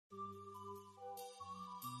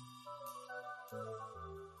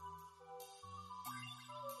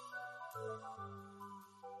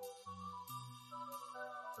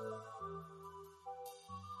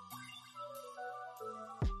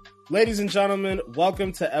Ladies and gentlemen,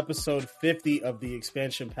 welcome to episode 50 of the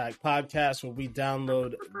Expansion Pack podcast, where we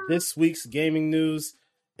download this week's gaming news,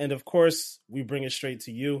 and of course, we bring it straight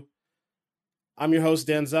to you. I'm your host,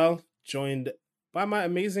 Denzel, joined by my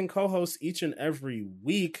amazing co-hosts each and every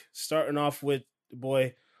week, starting off with the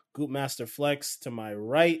boy Goop Master Flex to my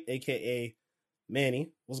right, aka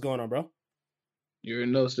Manny. What's going on, bro? You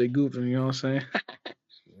already know, stay goofing, you know what I'm saying?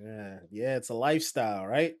 Yeah, it's a lifestyle,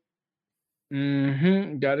 right?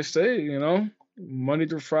 Gotta stay, Monday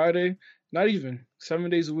through Friday, not even 7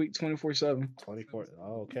 days a week, 24/7. 24.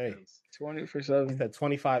 Oh, okay. 24/7. Said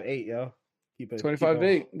 25/8, yo. Keep it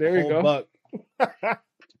 25/8. There you go, buck.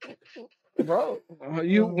 bro.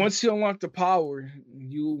 Once you unlock the power,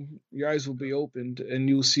 your eyes will be opened, and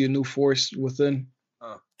you'll see a new force within.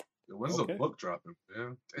 When's the book dropping,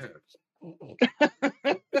 man? Damn.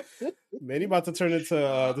 Man, you about to turn into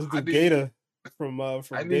this dude Gator from I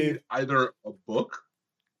Dave. need either a book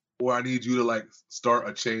or I need you to start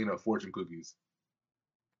a chain of fortune cookies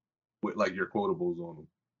with your quotables on them.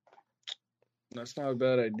 That's not a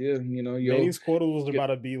bad idea, Manny's quotables are about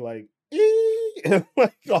to be like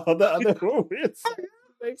all the other words.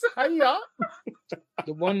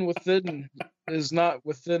 The one within is not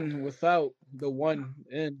without the one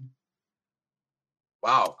in.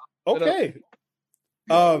 Wow. Okay.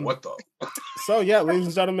 What the? So yeah, ladies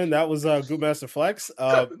and gentlemen, that was Goop Master Flex.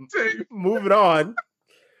 Moving on,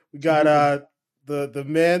 we got the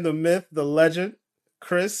man, the myth, the legend,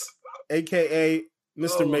 Chris, aka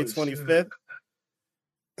Mr. May 25th.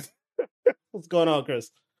 What's going on,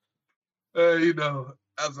 Chris? Hey,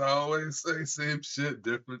 as I always say, same shit,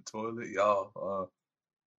 different toilet, y'all.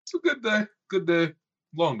 It's a good day. Good day.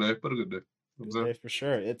 Long day, but a good day. Good day for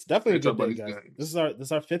sure. It's definitely a good day, guys. This is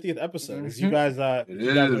our 50th episode. As you guys,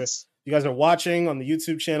 you guys are watching on the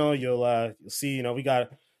YouTube channel, you'll see. We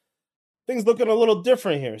got things looking a little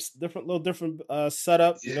different here. Different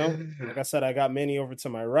setup. Like I said, I got Manny over to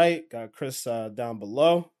my right, got Chris down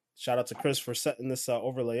below. Shout out to Chris for setting this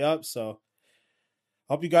overlay up. So,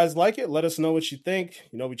 hope you guys like it. Let us know what you think.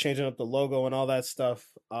 We changing up the logo and all that stuff.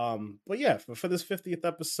 But yeah, for this 50th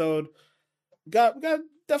episode, we got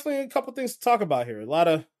definitely a couple things to talk about here. A lot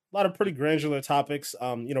of pretty granular topics.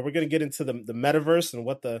 We're gonna get into the metaverse and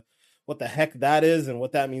what the heck that is and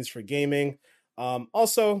what that means for gaming.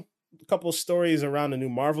 Also, a couple of stories around a new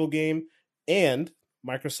Marvel game and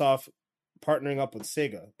Microsoft partnering up with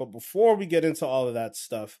Sega. But before we get into all of that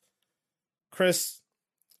stuff, Chris,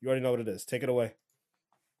 you already know what it is. Take it away.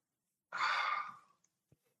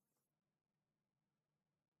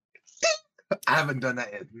 I haven't done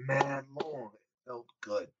that in mad long. It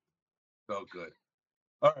felt good.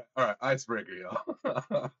 All right. Icebreaker,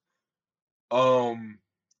 y'all.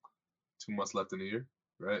 2 months left in the year,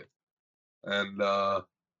 right? And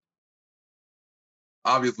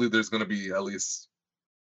obviously there's going to be at least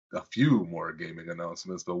a few more gaming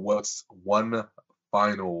announcements, but what's one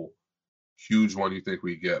final huge one you think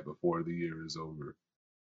we get before the year is over?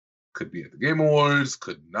 Could be at the Game Awards,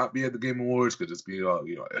 could not be at the Game Awards, could just be a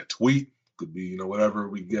tweet, could be whatever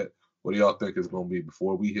we get. What do y'all think is going to be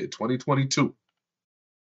before we hit 2022?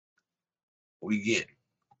 What we get?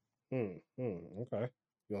 Okay.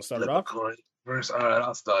 You want to start it off? First, all right,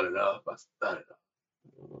 I'll start it off.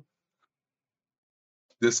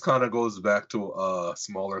 This kind of goes back to a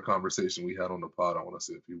smaller conversation we had on the pod, I want to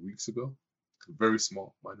say a few weeks ago. Very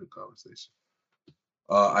small, minute conversation.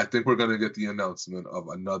 I think we're going to get the announcement of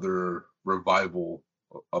another revival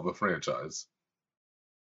of a franchise.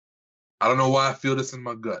 I don't know why I feel this in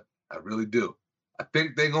my gut. I really do. I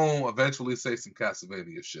think they're going to eventually say some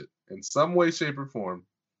Castlevania shit. In some way, shape, or form,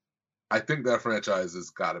 I think that franchise has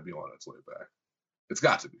got to be on its way back. It's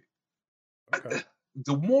got to be. Okay.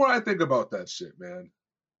 The more I think about that shit, man,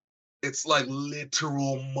 it's like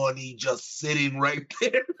literal money just sitting right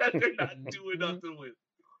there that they're not doing nothing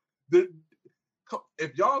with.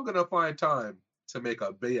 If y'all going to find time to make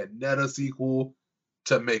a Bayonetta sequel,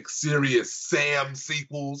 to make Serious Sam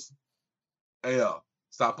sequels, hey, yo,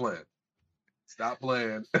 stop playing. Stop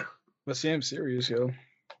playing. But Sam's serious, yo.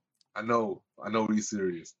 I know he's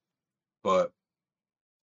serious, but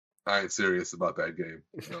I ain't serious about that game.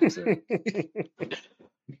 You know what I'm saying?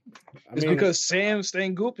 It's because Sam's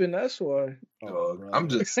staying gooping, that's why. I'm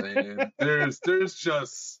just saying, there's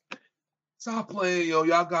just stop playing, yo.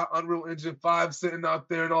 Y'all got Unreal Engine 5 sitting out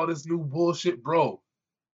there and all this new bullshit, bro.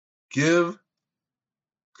 Give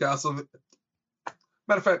Castlevania.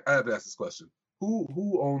 Matter of fact, I have to ask this question: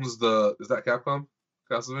 Who owns the? Is that Capcom?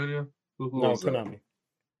 Castlevania? Who owns Konami.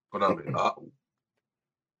 That? Konami.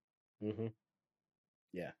 Mm-hmm.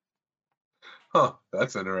 Yeah. Huh.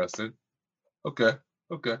 That's interesting. Okay.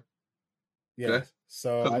 Yeah.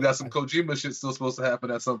 So because we got some Kojima shit still supposed to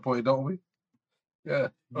happen at some point, don't we? Yeah.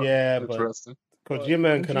 Yeah, interesting. But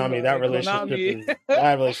Kojima and Konami, that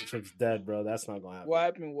relationship's dead, bro. That's not gonna happen. What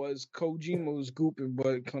happened was Kojima was gooping,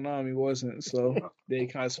 but Konami wasn't, so they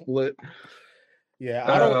kind of split. Yeah,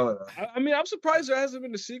 I mean, I'm surprised there hasn't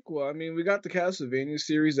been a sequel. I mean, we got the Castlevania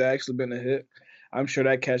series that actually been a hit. I'm sure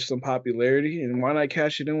that catch some popularity, and why not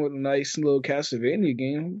cash it in with a nice little Castlevania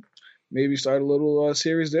game? Maybe start a little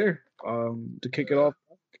series there to kick it off.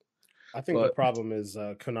 I think the problem is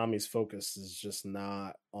Konami's focus is just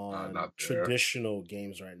not on traditional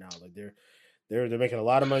games right now. Like they're making a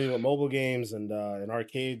lot of money with mobile games and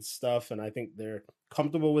arcade stuff, and I think they're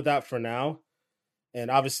comfortable with that for now.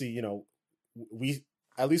 And obviously, you know, we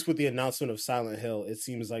at least with the announcement of Silent Hill, it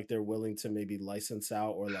seems like they're willing to maybe license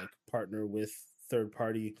out or like partner with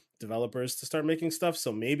third-party developers to start making stuff.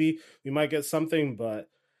 So maybe we might get something, but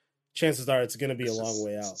chances are it's going to be a long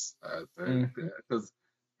way out. I think because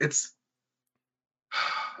it's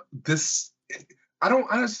this. I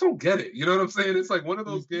just don't get it. You know what I'm saying? It's like one of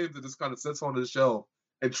those games that just kind of sits on the shelf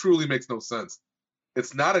and truly makes no sense.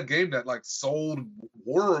 It's not a game that like sold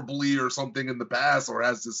horribly or something in the past or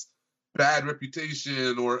has this bad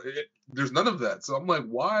reputation there's none of that. So I'm like,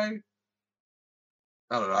 why?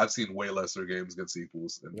 I don't know. I've seen way lesser games get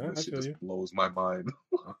sequels, and this shit just blows my mind.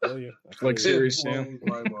 I feel you. Like serious, Sam.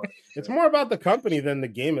 It's more about the company than the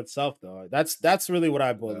game itself, though. That's really what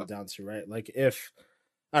I boiled it down to, right? Like if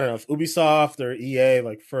I don't know if Ubisoft or EA,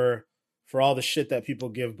 like for all the shit that people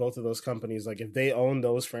give both of those companies, like if they own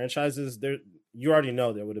those franchises, you already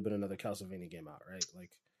know there would have been another Castlevania game out, right?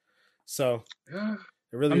 Like, so yeah,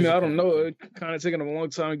 it really. I mean, I don't know. It kind of taking them a long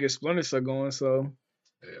time to get Splinter Cell going, so.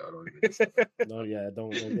 Yeah,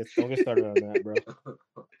 don't get started on that, bro.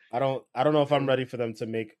 I don't know if I'm ready for them to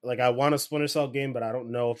make I want a Splinter Cell game, but I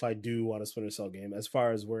don't know if I do want a Splinter Cell game as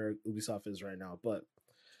far as where Ubisoft is right now. But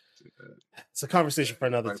it's a conversation for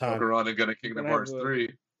another time. Fuck around and get a Kingdom Hearts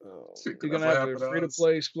 3. You're gonna have a free to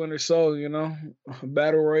play Splinter Cell, you know,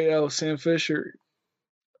 Battle Royale, Sam Fisher.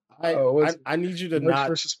 I need you to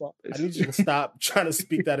not. I need you to stop trying to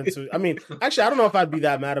speak that into. I mean, actually, I don't know if I'd be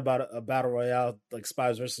that mad about a battle royale like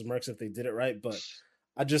Spies versus Mercs if they did it right, but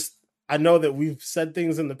I know that we've said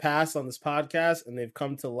things in the past on this podcast and they've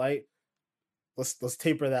come to light. Let's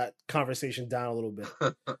taper that conversation down a little bit.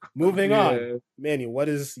 Moving on, Manny, what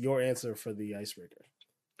is your answer for the icebreaker?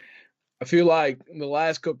 I feel like in the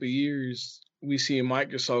last couple of years, we see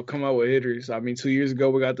Microsoft come out with hitters. I mean, 2 years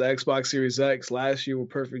ago, we got the Xbox Series X. Last year with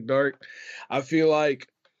Perfect Dark. I feel like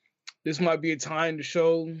this might be a time to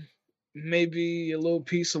show maybe a little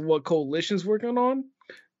piece of what Coalition's working on.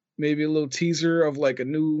 Maybe a little teaser of like a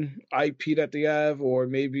new IP that they have, or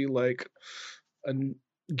maybe like a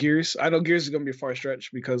Gears. I know Gears is going to be a far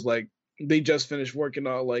stretch because like they just finished working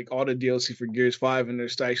on like all the DLC for Gears 5 and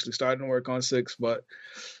they're actually starting to work on 6. But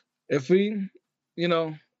if we, you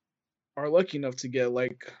know, are lucky enough to get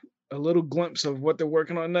like a little glimpse of what they're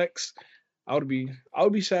working on next, I would be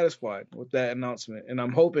satisfied with that announcement. And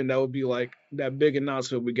I'm hoping that would be like that big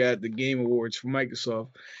announcement we got at the Game Awards for Microsoft.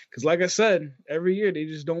 Because like I said, every year they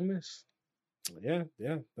just don't miss. Yeah.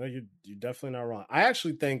 No, you're definitely not wrong. I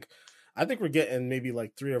think we're getting maybe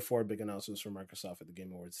like 3 or 4 big announcements from Microsoft at the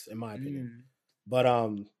Game Awards, in my opinion. But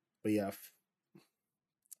yeah,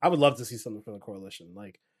 I would love to see something from the Coalition.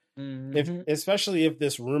 Like, especially if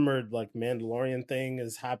this rumored like Mandalorian thing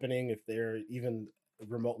is happening, if they're even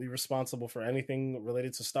remotely responsible for anything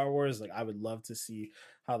related to Star Wars, like I would love to see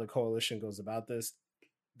how the Coalition goes about this.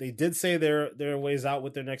 They did say they're ways out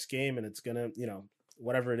with their next game, and it's gonna, you know,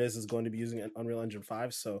 whatever it is going to be using an Unreal Engine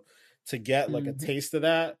 5. So to get like a taste of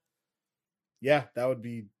that, yeah, that would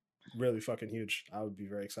be really fucking huge. I would be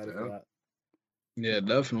very excited for that. Yeah,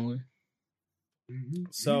 definitely.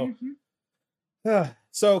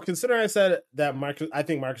 So considering I said that I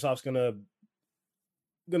think Microsoft's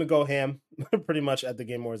gonna go ham pretty much at the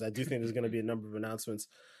Game Awards, I do think there's gonna be a number of announcements.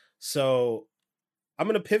 So I'm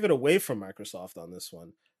gonna pivot away from Microsoft on this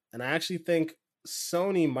one, and I actually think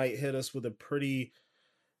Sony might hit us with a pretty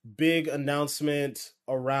big announcement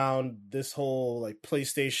around this whole like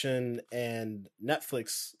PlayStation and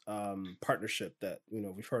Netflix partnership that, you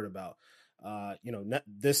know, we've heard about.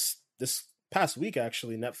 This past week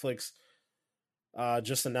actually, Netflix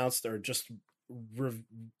just announced or just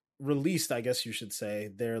released, I guess you should say,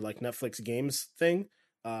 their like Netflix games thing.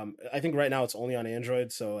 I think right now it's only on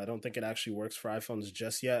Android, so I don't think it actually works for iPhones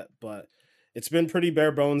just yet, but it's been pretty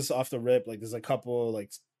bare bones off the rip. Like there's a couple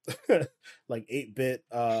like 8-bit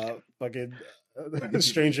fucking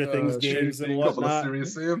Stranger Things games and whatnot. A couple of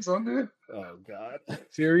Serious Sam's on there. Oh god.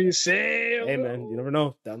 Serious Sam. Hey man, you never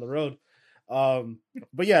know down the road.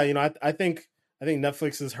 But yeah, you know, I think I think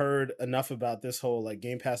Netflix has heard enough about this whole like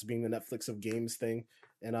Game Pass being the Netflix of games thing,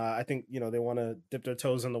 and I think they want to dip their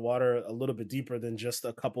toes in the water a little bit deeper than just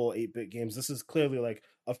a couple 8-bit games. This is clearly like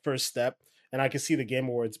a first step, and I can see the Game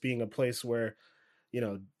Awards being a place where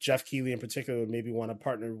Jeff Keighley in particular would maybe want to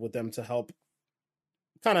partner with them to help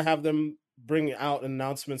kind of have them bring out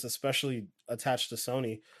announcements, especially attached to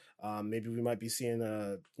Sony. Maybe we might be seeing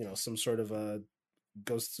some sort of a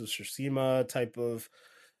Ghost of Tsushima type of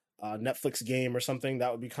Netflix game or something.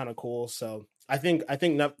 That would be kind of cool. So I think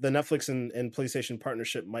the Netflix and PlayStation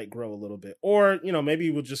partnership might grow a little bit, or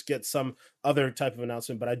maybe we'll just get some other type of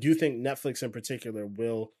announcement. But I do think Netflix in particular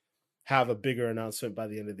will have a bigger announcement by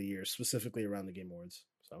the end of the year, specifically around the Game Awards.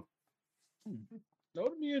 So that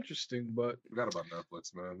would be interesting, but forgot about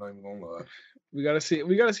Netflix, man. I'm not even gonna lie. We gotta see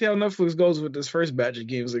how Netflix goes with this first batch of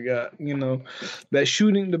games they got. That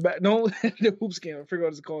shooting the hoops game. I forgot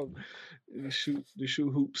what it's called. The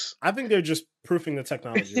shoot hoops. I think they're just proofing the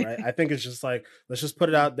technology, right? I think it's just like, let's just put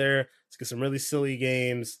it out there. Let's get some really silly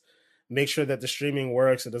games. Make sure that the streaming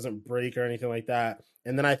works. It doesn't break or anything like that.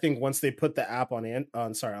 And then I think once they put the app on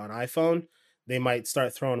iPhone, they might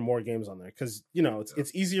start throwing more games on there because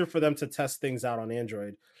it's easier for them to test things out on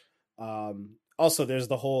Android. Also, there's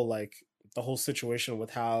the whole situation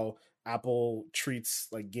with how Apple treats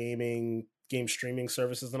like game streaming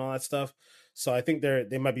services and all that stuff. So I think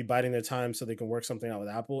they might be biding their time so they can work something out with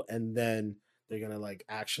Apple, and then they're gonna like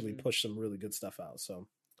actually push some really good stuff out. So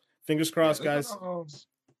fingers crossed, guys. Coming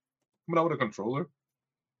out with a controller.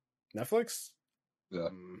 Netflix? Yeah.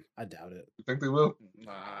 I doubt it. You think they will?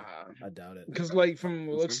 Nah, I doubt it. Because like from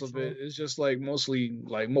the looks of it, it's just like mostly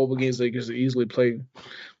like mobile games that you can easily play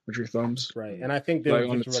with your thumbs. Right. And I think they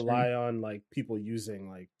would just rely on like people using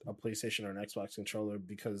like a PlayStation or an Xbox controller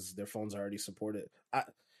because their phones already support it.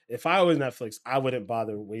 If I was Netflix, I wouldn't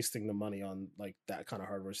bother wasting the money on like that kind of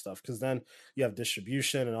hardware stuff because then you have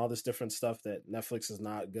distribution and all this different stuff that Netflix is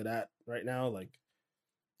not good at right now. Like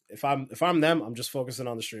if I'm them, I'm just focusing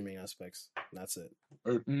on the streaming aspects. And that's it.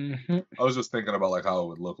 I was just thinking about like how it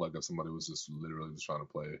would look like if somebody was just literally just trying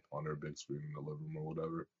to play on their big screen in the living room or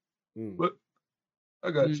whatever. But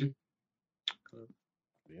I got you.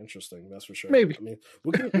 Be interesting, that's for sure. Maybe. I mean,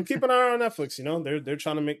 we'll keep an eye on Netflix. They're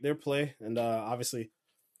trying to make their play, and obviously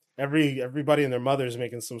everybody and their mother is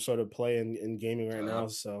making some sort of play in gaming right now.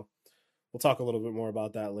 So we'll talk a little bit more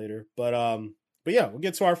about that later. But yeah, we'll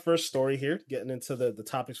get to our first story here, getting into the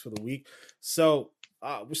topics for the week. So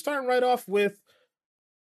we're starting right off with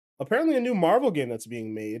apparently a new Marvel game that's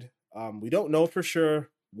being made. We don't know for sure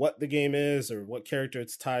what the game is or what character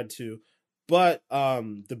it's tied to, but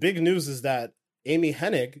the big news is that Amy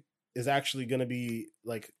Hennig is actually going to be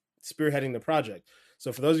like spearheading the project.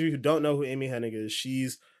 So for those of you who don't know who Amy Hennig is,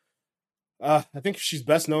 she's I think she's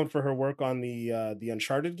best known for her work on the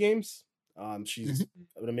Uncharted games. She's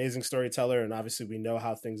an amazing storyteller, and obviously we know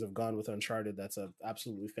how things have gone with Uncharted. That's an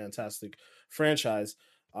absolutely fantastic franchise.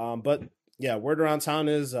 But yeah, word around town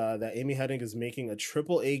is that Amy Hennig is making a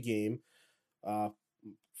AAA game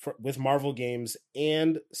with Marvel Games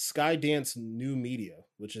and Skydance New Media,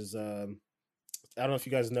 which is I don't know if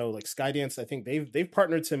you guys know, like Skydance. I think they've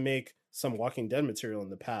partnered to make some Walking Dead material in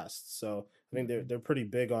the past, so I think they're pretty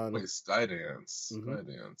big on. Wait, Skydance.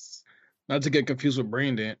 Skydance. Not to get confused with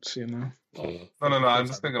Braindance, No. I'm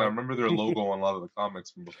just thinking. I remember their logo on a lot of the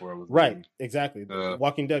comics from before I was right. Exactly. The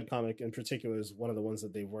Walking Dead comic in particular is one of the ones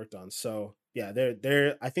that they've worked on. So yeah,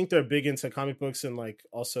 they're I think they're big into comic books and like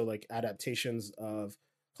also like adaptations of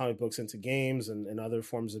comic books into games and other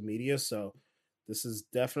forms of media. So this is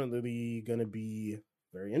definitely going to be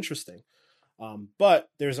very interesting. But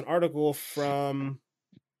there's an article from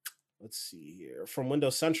from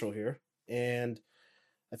Windows Central here, and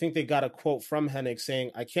I think they got a quote from Hennig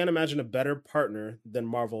saying, "I can't imagine a better partner than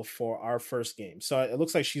Marvel for our first game." So it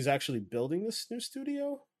looks like she's actually building this new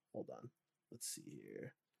studio. Hold on. Let's see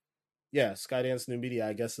here. Yeah, Skydance New Media,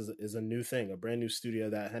 I guess, is a new thing, a brand new studio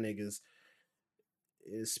that Hennig is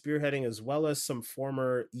spearheading, as well as some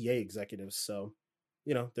former EA executives. So,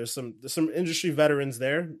 there's some industry veterans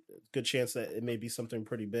there. Good chance that it may be something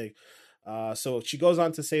pretty big. So she goes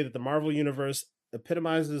on to say that the Marvel Universe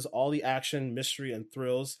epitomizes all the action, mystery, and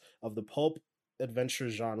thrills of the pulp adventure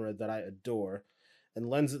genre that I adore and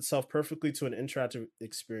lends itself perfectly to an interactive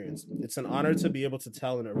experience. It's an honor to be able to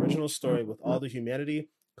tell an original story with all the humanity,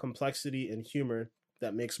 complexity, and humor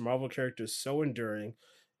that makes Marvel characters so enduring,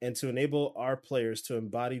 and to enable our players to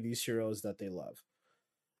embody these heroes that they love.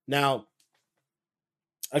 Now,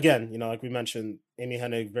 again, like we mentioned, Amy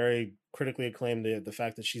Hennig, very critically acclaimed, the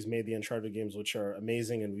fact that she's made the Uncharted games, which are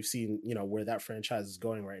amazing, and we've seen, where that franchise is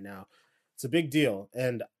going right now. It's a big deal,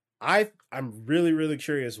 and I'm really, really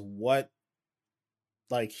curious what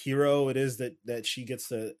like hero it is that she gets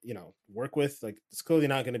to work with. Like it's clearly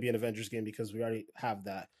not going to be an Avengers game because we already have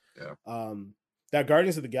that. Yeah. That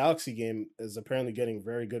Guardians of the Galaxy game is apparently getting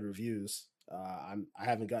very good reviews. I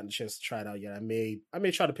haven't gotten a chance to try it out yet. I may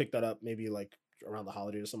try to pick that up maybe like around the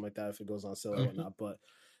holiday or something like that if it goes on sale or whatnot. But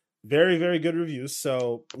very, very good reviews.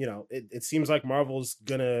 So, it seems like Marvel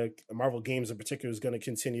Games in particular is gonna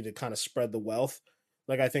continue to kind of spread the wealth.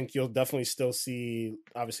 Like I think you'll definitely still see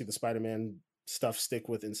obviously the Spider-Man stuff stick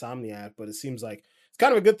with Insomniac, but it seems like it's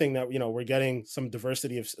kind of a good thing that we're getting some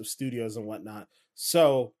diversity of studios and whatnot.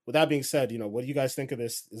 So with that being said, what do you guys think of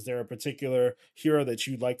this? Is there a particular hero that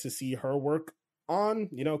you'd like to see her work on?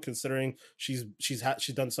 Considering she's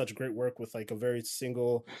done such great work with like a very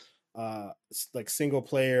single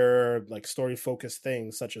player, like story focused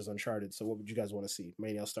things such as Uncharted. So what would you guys want to see?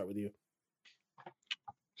 Manny, I'll start with you.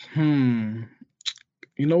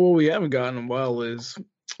 What we haven't gotten in a while is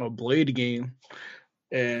a Blade game.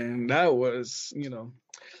 And that was,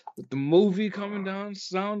 with the movie coming down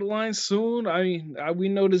the line soon. I mean, we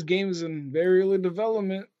know this game is in very early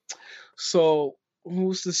development. So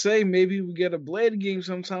who's to say maybe we get a Blade game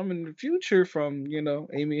sometime in the future from,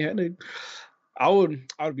 Amy Hennig. I would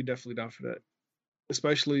be definitely down for that.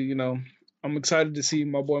 Especially, I'm excited to see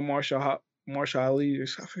my boy Mahershala Ali.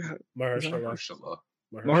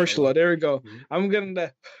 Mahershala. There we go. Mm-hmm. I'm getting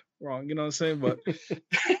that wrong. You know what I'm saying? But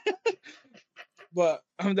but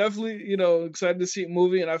I'm definitely, excited to see a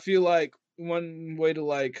movie, and I feel like one way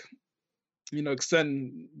to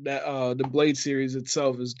extend that the Blade series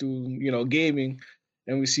itself is through, gaming.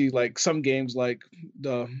 And we see like some games like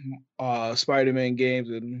the Spider-Man games,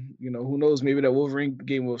 and who knows, maybe that Wolverine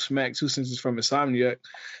game will smack too since it's from Insomniac.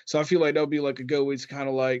 So I feel like that'll be like a good way to kind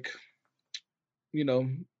of like,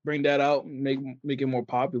 bring that out and make it more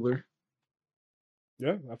popular.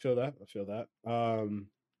 Yeah, I feel that.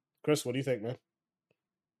 Chris, what do you think, man?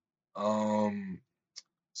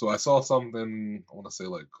 So I saw something, I want to say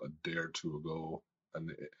like a day or two ago,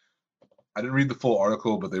 and I didn't read the full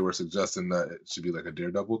article, but they were suggesting that it should be like a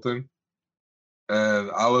Daredevil thing. And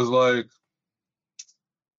I was like,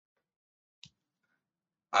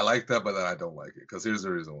 I like that, but then I don't like it. Because here's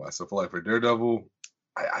the reason why. So for Daredevil,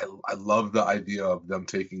 I love the idea of them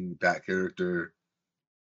taking that character,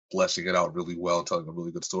 fleshing it out really well, telling a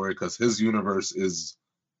really good story. Because his universe is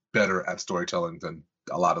better at storytelling than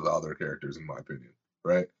a lot of the other characters, in my opinion.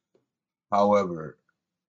 Right? However,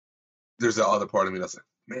 there's the other part of me that's like,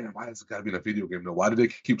 man, why has it got to be in a video game though? Why do they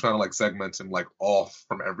keep trying to like segment him like off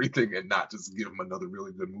from everything and not just give him another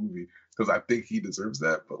really good movie? Because I think he deserves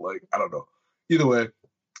that, but like, I don't know. Either way,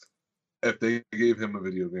 if they gave him a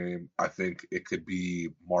video game, I think it could be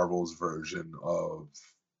Marvel's version of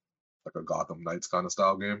like a Gotham Knights kind of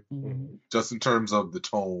style game. Mm-hmm. Just in terms of the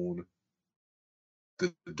tone,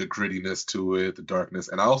 the grittiness to it, the darkness.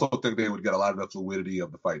 And I also think they would get a lot of the fluidity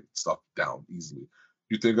of the fight stuff down easily.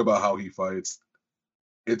 You think about how he fights,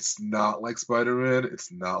 it's not like Spider-Man,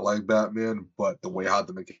 it's not like Batman, but the way how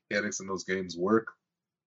the mechanics in those games work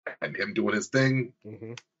and him doing his thing,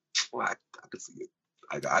 I could see it.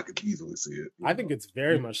 I could easily see it. I think it's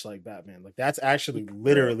very much like Batman. Like that's actually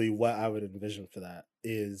literally what I would envision for that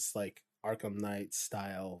is like Arkham Knight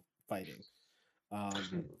style fighting.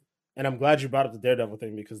 And I'm glad you brought up the Daredevil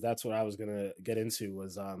thing because that's what I was gonna get into.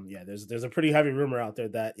 Was there's a pretty heavy rumor out there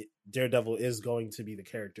that Daredevil is going to be the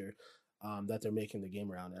character that they're making the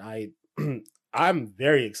game around, and I'm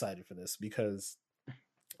very excited for this because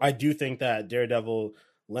I do think that Daredevil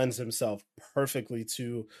lends himself perfectly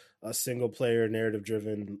to a single player narrative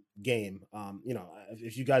driven game.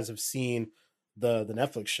 If you guys have seen the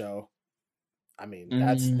Netflix show, I mean,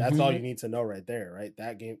 that's all you need to know right there, right?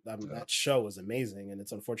 That game, that show was amazing, and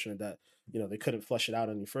it's unfortunate that they couldn't flesh it out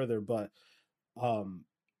any further. But I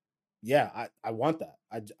want that.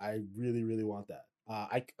 I really, really want that.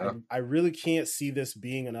 I really can't see this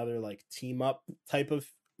being another like team up type of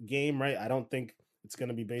game, right? I don't think it's going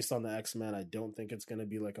to be based on the X-Men. I don't think it's going to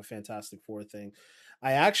be like a Fantastic Four thing.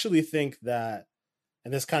 I actually think that,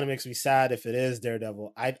 and this kind of makes me sad if it is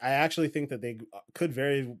Daredevil, I actually think that they could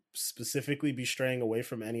very specifically be straying away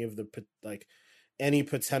from any of the any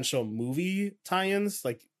potential movie tie-ins.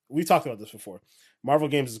 Like we talked about this before. Marvel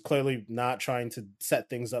Games is clearly not trying to set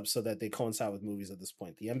things up so that they coincide with movies at this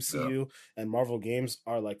point. The MCU and Marvel Games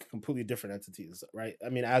are like completely different entities, right? I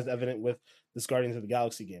mean, as evident with this Guardians of the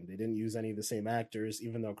Galaxy game, they didn't use any of the same actors,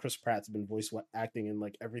 even though Chris Pratt's been voice acting in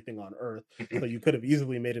like everything on Earth. So you could have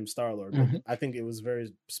easily made him Star-Lord. But I think it was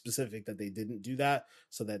very specific that they didn't do that,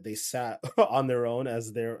 so that they sat on their own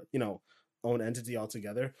as their, own entity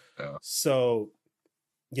altogether. Yeah. So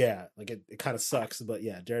yeah, like it kind of sucks, but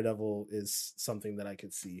yeah, Daredevil is something that I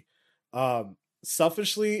could see.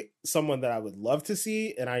 selfishly, someone that I would love to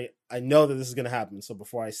see, and I know that this is going to happen. So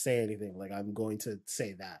before I say anything, like I'm going to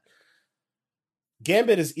say that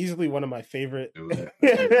Gambit is easily one of my favorite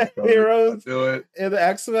heroes in the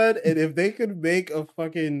X-Men, and if they could make a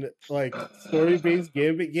fucking like story-based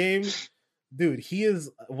Gambit game, dude, he is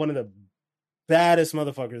one of the baddest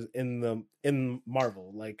motherfuckers in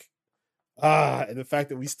Marvel. Like, and the fact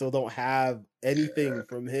that we still don't have anything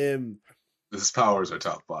from him. His powers are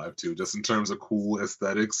top 5 too, just in terms of cool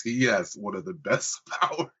aesthetics. He has one of the best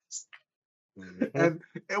powers. Mm-hmm. And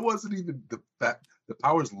it wasn't even the fact the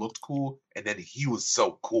powers looked cool, and then he was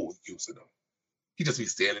so cool using them. He just be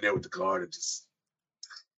standing there with the card and just.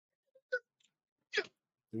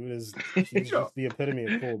 He's just the epitome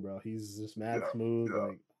of cool, bro. He's just mad smooth,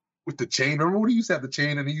 like with the chain. Remember when he used to have the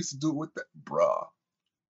chain and he used to do it with that, bruh?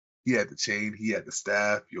 He had the chain, he had the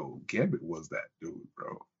staff. Yo, Gambit was that dude,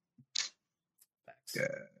 bro. Yeah.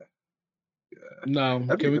 No,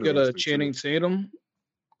 can we get a Channing Tatum?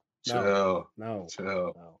 Chill. No.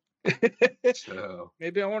 Chill.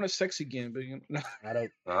 Maybe I want a sexy Gambit. I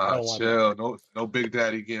don't want chill. That. No Big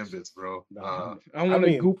Daddy Gambits, bro. I want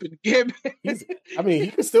a Goop and Gambit. He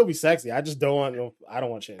can still be sexy. I just don't want. I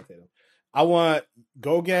don't want Channing Tatum. I want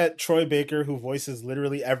go get Troy Baker, who voices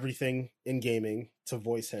literally everything in gaming, to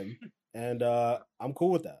voice him, and I'm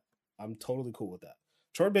cool with that. I'm totally cool with that.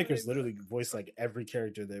 Troy Baker's literally voiced like every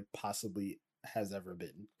character there possibly has ever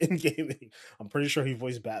been in gaming. I'm pretty sure he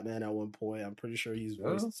voiced Batman at one point. I'm pretty sure he's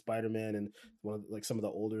voiced Spider-Man in one of like some of the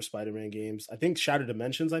older Spider-Man games. I think Shattered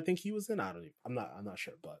Dimensions, I think he was in. I'm not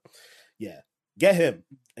sure, but yeah. Get him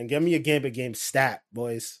and get me a Gambit game stat,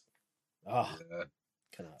 boys. Oh, yeah.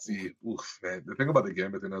 See, man. The thing about the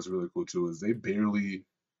Gambit thing that's really cool too is they barely.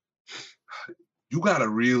 You gotta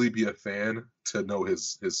really be a fan to know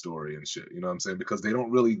his story and shit. You know what I'm saying? Because they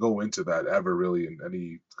don't really go into that ever really in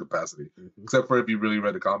any capacity, except for if you really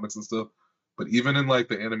read the comics and stuff. But even in like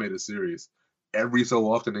the animated series, every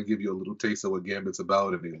so often they give you a little taste of what Gambit's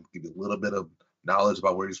about, and they give you a little bit of knowledge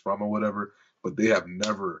about where he's from or whatever. But they have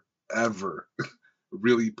never ever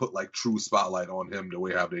really put like true spotlight on him the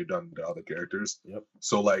way how they've done the other characters. Yep.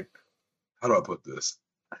 So like, how do I put this?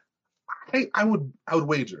 I would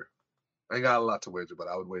wager. I ain't got a lot to wager, but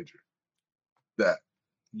I would wager that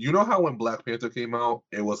you know how when Black Panther came out,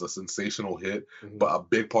 it was a sensational hit, but a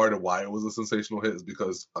big part of why it was a sensational hit is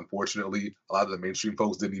because, unfortunately, a lot of the mainstream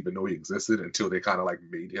folks didn't even know he existed until they kind of like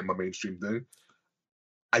made him a mainstream thing.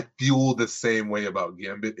 I feel the same way about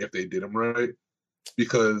Gambit if they did him right,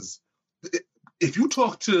 because if you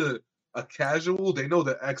talk to a casual, they know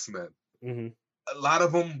the X-Men. A lot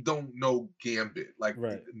of them don't know Gambit. Like,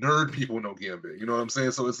 nerd people know Gambit. You know what I'm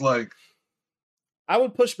saying? So it's like, I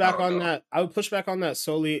would push back on that. I would push back on that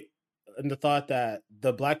solely in the thought that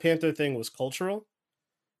the Black Panther thing was cultural,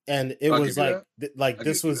 and it was like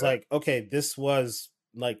this was like, okay, this was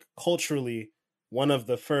like culturally one of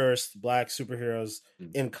the first Black superheroes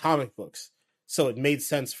in comic books, so it made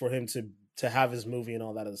sense for him to have his movie and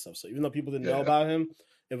all that other stuff. So even though people didn't know about him,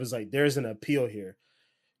 it was like there's an appeal here.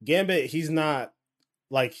 Gambit, he's not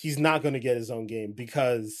going to get his own game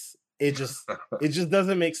because it just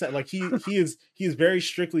doesn't make sense. Like he is very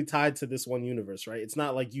strictly tied to this one universe, right? It's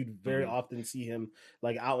not like you'd very often see him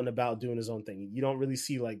like out and about doing his own thing. You don't really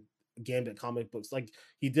see like Gambit comic books. Like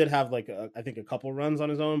he did have like I think a couple runs on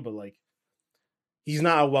his own, but like he's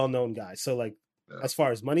not a well-known guy. So like as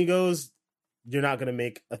far as money goes, you're not gonna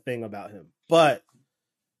make a thing about him. But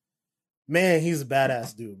man, he's a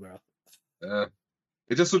badass dude, bro. Yeah.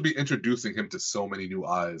 It just would be introducing him to so many new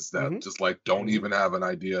eyes that just like don't even have an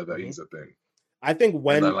idea that he's a thing. I think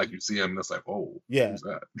when and then, like you see him, and it's like, oh, yeah, who's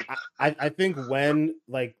that? I think when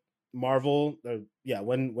like Marvel,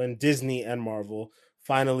 when Disney and Marvel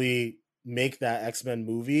finally make that X-Men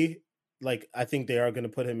movie, like I think they are going to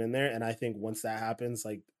put him in there, and I think once that happens,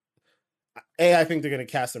 like I think they're going to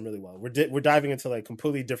cast him really well. We're diving into like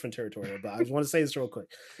completely different territory, but I just want to say this real quick.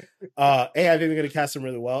 I think they're going to cast him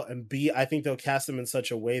really well, and B, I think they'll cast him in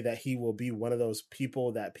such a way that he will be one of those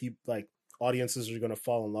people that like audiences are going to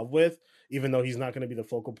fall in love with, even though he's not going to be the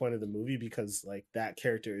focal point of the movie, because like that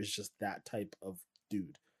character is just that type of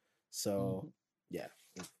dude. So yeah.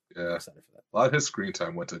 I'm excited for that. A lot of his screen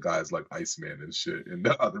time went to guys like Iceman and shit in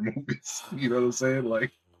the other movies. You know what I'm saying?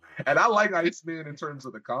 Like. And I like Iceman in terms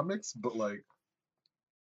of the comics, but like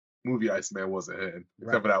movie Iceman wasn't him.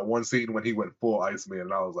 Except for that one scene when he went full Iceman,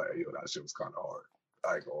 and I was like, yo, that shit was kind of hard.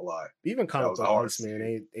 I ain't gonna lie. Even comic book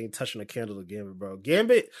Iceman ain't touching a candle to Gambit, bro.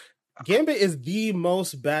 Gambit is the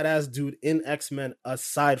most badass dude in X-Men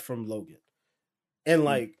aside from Logan. And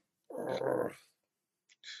like,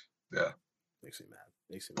 yeah, makes me mad.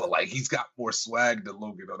 But like he's got more swag than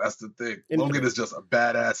Logan, though. That's the thing. Logan is just a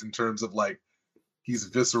badass in terms of like he's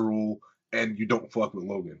visceral and you don't fuck with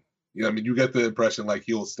Logan. You know what I mean? You get the impression like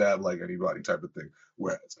he'll stab like anybody type of thing.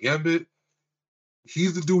 Whereas Gambit,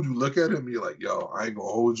 he's the dude you look at him and you're like, yo, I ain't gonna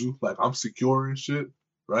hold you. Like I'm secure and shit,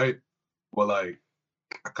 right? But like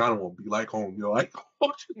I kind of want to be like home, yo. Like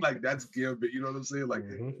that's Gambit, you know what I'm saying? Like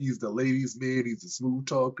he's the ladies' man, he's a smooth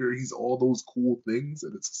talker, he's all those cool things,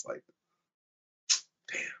 and it's just like,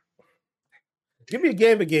 damn. Give me a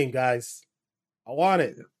Gambit game, guys. I want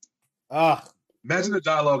it. Imagine the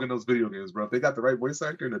dialogue in those video games, bro. If they got the right voice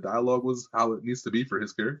actor and the dialogue was how it needs to be for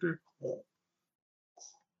his character,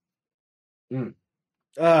 he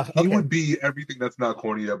would be everything that's not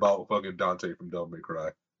corny about fucking Dante from Devil May Cry.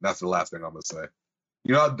 That's the last thing I'm gonna say.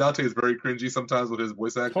 You know how Dante is very cringy sometimes with his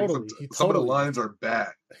voice acting? Some of the lines are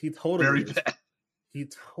bad. He totally very is. bad. He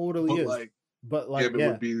totally is. But like, it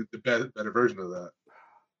would be the better version of that.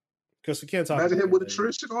 Because we can't talk Imagine about him with a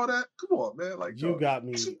Trish and all that. Come on, man. Like you got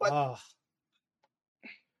me.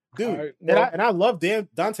 Dude, right, and I love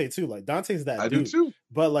Dante too. Like Dante's that dude. I do too.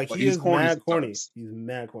 But like he is mad corny. He's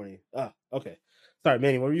mad corny. Okay. Sorry,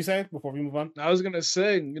 Manny, what were you saying before we move on? I was gonna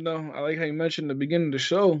say, I like how you mentioned at the beginning of the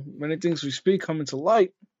show, many things we speak come into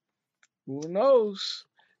light. Who knows?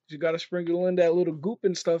 You gotta sprinkle in that little goop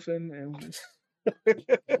and stuff in.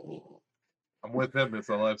 I'm with him. It's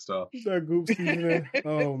a lifestyle. That goop seasoning.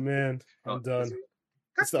 Oh man, I'm done.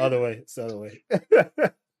 It's the other way.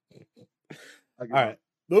 All right,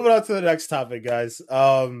 moving on to the next topic, guys.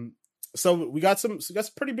 So we got some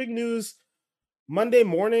pretty big news Monday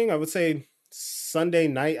morning. I would say Sunday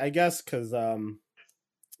night, I guess, because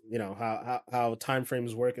you know how time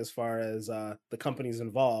frames work as far as the companies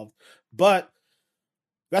involved. But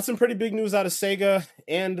got some pretty big news out of Sega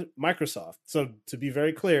and Microsoft. So to be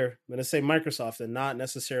very clear, I'm going to say Microsoft and not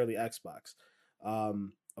necessarily Xbox.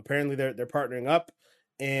 Apparently they're partnering up,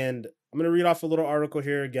 and I'm going to read off a little article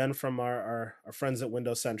here again from our friends at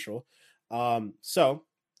Windows Central. So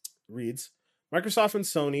reads, Microsoft and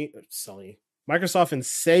Sega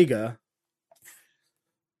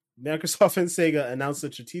announced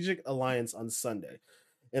a strategic alliance on Sunday.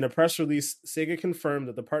 In a press release, Sega confirmed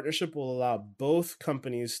that the partnership will allow both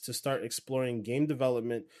companies to start exploring game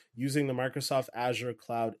development using the Microsoft Azure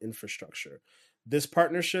cloud infrastructure. This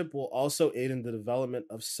partnership will also aid in the development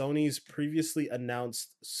of Sony's previously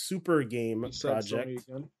announced Super Game project.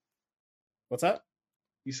 What's that?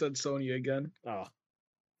 You said Sony again. Oh,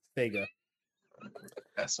 Sega.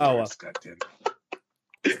 Goddamn.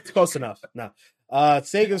 It's close enough. No.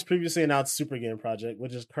 Sega's previously announced Super Game project,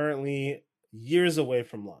 which is currently years away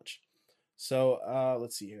from launch. So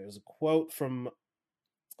let's see here. There's a quote from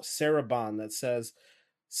Sarah Bond that says,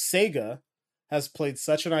 Sega has played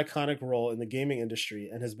such an iconic role in the gaming industry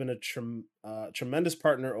and has been a tremendous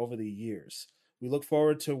partner over the years. We look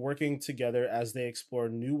forward to working together as they explore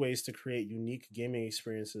new ways to create unique gaming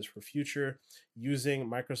experiences for future using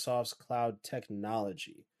Microsoft's cloud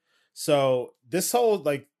technology. So this whole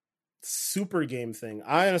Super Game thing,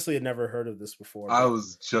 I honestly had never heard of this before. I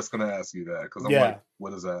was just gonna ask you that because I'm like,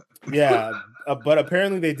 what is that? Yeah, but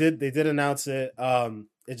apparently they did announce it.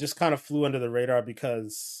 It just kind of flew under the radar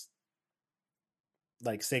because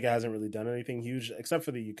Sega hasn't really done anything huge except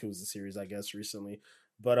for the Yakuza series, I guess, recently.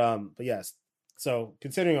 But yes. So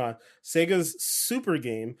continuing on, Sega's Super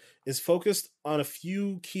Game is focused on a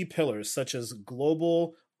few key pillars such as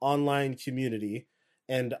global online community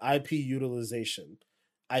and IP utilization.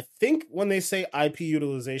 I think when they say IP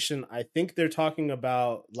utilization, I think they're talking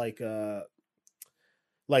about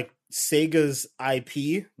Sega's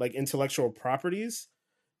IP, like intellectual properties.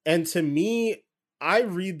 And to me, I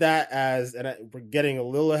read that as, and we're getting a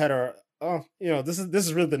little ahead of, this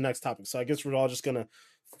is really the next topic. So I guess we're all just gonna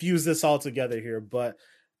fuse this all together here. But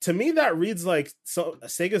to me, that reads like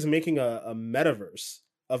Sega's making a metaverse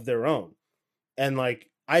of their own. And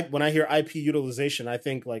when I hear IP utilization, I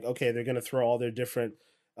think okay, they're gonna throw all their different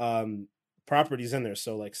properties in there.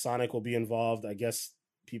 So Sonic will be involved. I guess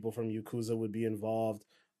people from Yakuza would be involved.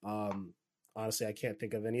 Honestly, I can't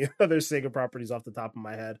think of any other Sega properties off the top of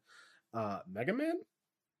my head. Mega Man?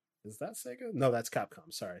 Is that Sega? No, that's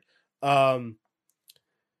Capcom. Sorry.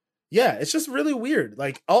 Yeah, it's just really weird.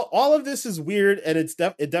 All of this is weird, and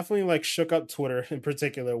it definitely shook up Twitter in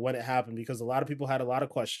particular when it happened because a lot of people had a lot of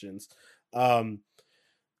questions. Again,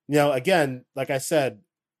 like I said,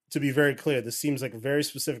 to be very clear, this seems like a very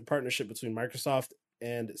specific partnership between Microsoft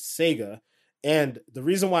and Sega, And the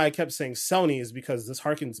reason why I kept saying Sony is because this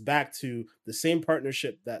harkens back to the same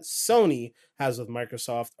partnership that Sony has with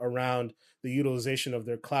Microsoft around the utilization of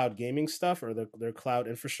their cloud gaming stuff or their cloud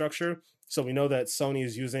infrastructure. So we know that Sony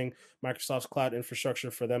is using Microsoft's cloud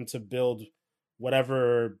infrastructure for them to build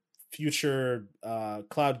whatever future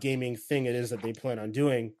cloud gaming thing it is that they plan on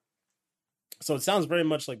doing. So it sounds very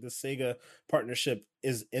much like the Sega partnership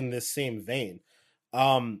is in this same vein.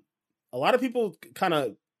 A lot of people kind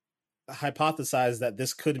of hypothesize that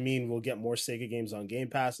this could mean we'll get more Sega games on Game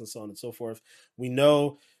Pass and so on and so forth. We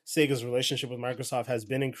know Sega's relationship with Microsoft has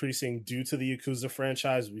been increasing due to the Yakuza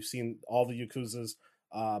franchise. We've seen all the Yakuzas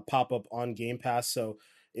pop up on Game Pass, so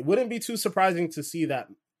it wouldn't be too surprising to see that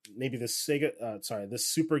maybe this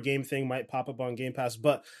Super Game thing might pop up on Game Pass.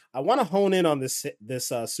 But I want to hone in on this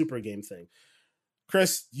Super Game thing.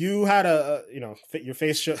 Chris, you had your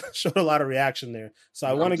face showed a lot of reaction there. So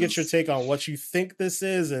I want to get your take on what you think this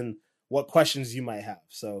is and what questions you might have.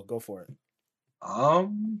 So go for it.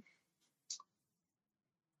 I'm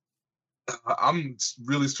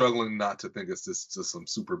really struggling not to think it's just some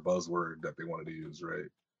super buzzword that they wanted to use, right?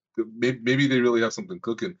 Maybe they really have something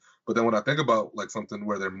cooking. But then when I think about like something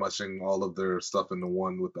where they're mushing all of their stuff into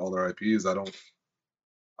one with all their IPs, I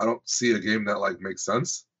don't see a game that like makes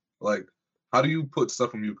sense. Like, how do you put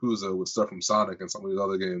stuff from Yakuza with stuff from Sonic and some of these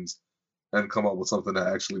other games and come up with something that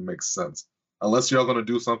actually makes sense? Unless you're going to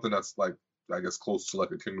do something that's like, I guess, close to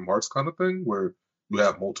like a Kingdom Hearts kind of thing where you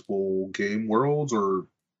have multiple game worlds, or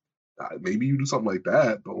maybe you do something like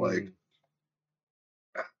that. But like,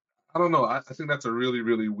 I don't know. I think that's a really,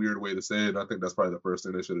 really weird way to say it. I think that's probably the first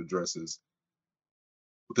thing they should address is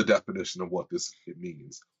the definition of what it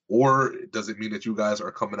means. Or does it mean that you guys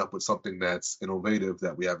are coming up with something that's innovative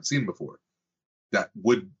that we haven't seen before? That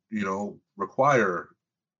would, require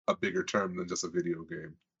a bigger term than just a video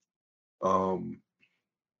game.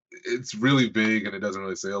 It's really vague and it doesn't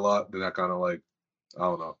really say a lot. Then I kind of like, I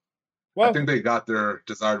don't know. Well, I think they got their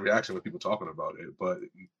desired reaction with people talking about it, but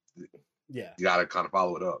yeah, you gotta kind of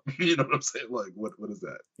follow it up. You know what I'm saying? Like, what is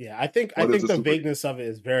that? Yeah, I think the vagueness of it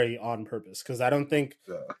is very on purpose because I don't think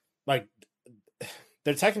like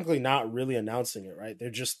they're technically not really announcing it, right?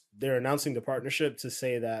 They're announcing the partnership to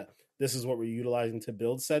say that this is what we're utilizing to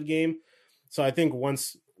build said game. So I think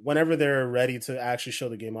whenever they're ready to actually show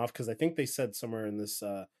the game off, because I think they said somewhere in this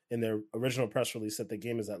in their original press release that the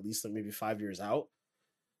game is at least like maybe 5 years out.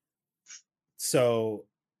 So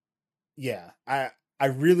yeah, I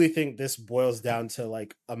really think this boils down to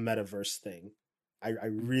like a metaverse thing. I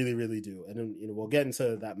really, really do. And then, we'll get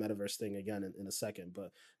into that metaverse thing again in a second.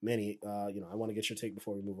 But Manny, I want to get your take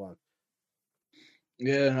before we move on.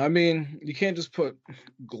 Yeah, I mean, you can't just put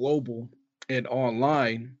global and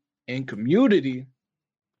online and community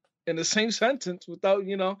in the same sentence without,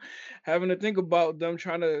 having to think about them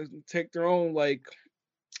trying to take their own like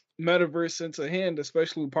metaverse into hand,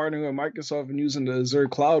 especially partnering with Microsoft and using the Azure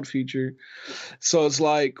cloud feature. So it's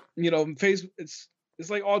like, Facebook, it's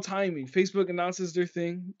like all timing. Facebook announces their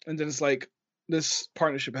thing, and then it's like this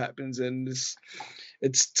partnership happens, and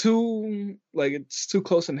it's too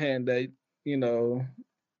close in hand that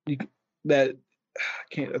I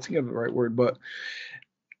can't think of the right word, but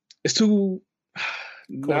it's too.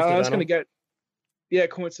 Now it's gonna get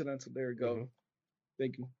coincidental. There we go. Mm-hmm.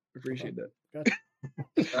 Thank you. Appreciate that. Gotcha.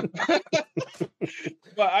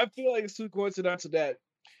 But I feel like it's too coincidental that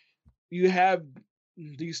you have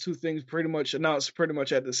these two things pretty much announced pretty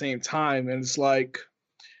much at the same time, and it's like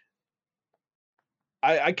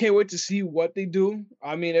I can't wait to see what they do.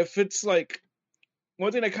 I mean, if it's like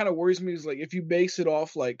one thing that kind of worries me is like if you base it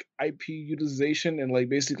off like IP utilization and like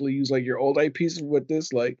basically use like your old IPs with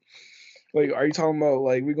this, like are you talking about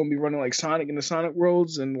like we're gonna be running like Sonic in the Sonic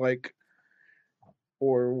worlds and like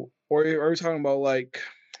or are you talking about like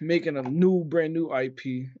making a brand new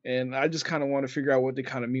IP? And I just kind of want to figure out what they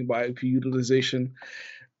kind of mean by IP utilization.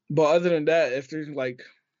 But other than that, if they're like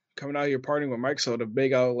coming out here partnering with Microsoft to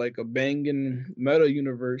bake out like a banging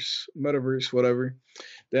metaverse, whatever,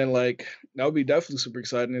 then like that would be definitely super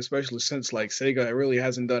exciting, especially since like Sega really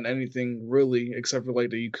hasn't done anything really except for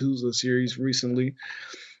like the Yakuza series recently.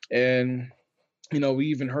 And we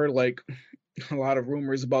even heard like a lot of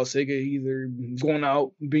rumors about Sega either going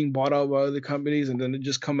out, being bought out by other companies, and then they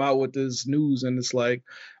just come out with this news, and it's like,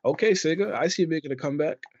 okay, Sega, I see you making a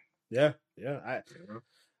comeback. Yeah.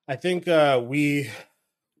 I think the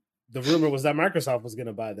rumor was that Microsoft was going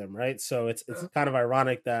to buy them, right? So it's kind of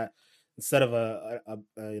ironic that instead of a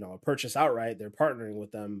purchase outright, they're partnering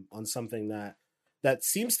with them on something that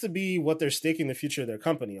seems to be what they're staking the future of their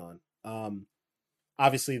company on.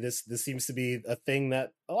 obviously this seems to be a thing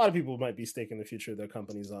that a lot of people might be staking the future of their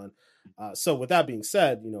companies on. So with that being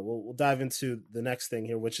said, we'll dive into the next thing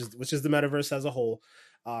here, which is the metaverse as a whole.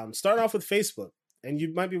 Starting off with Facebook, and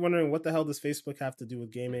you might be wondering, what the hell does Facebook have to do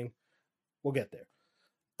with gaming? We'll get there.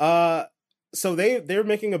 So they're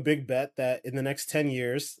making a big bet that in the next 10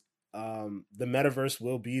 years, the metaverse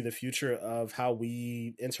will be the future of how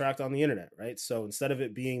we interact on the internet, right? So instead of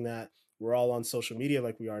it being that we're all on social media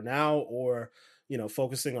like we are now, or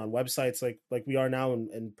focusing on websites like we are now,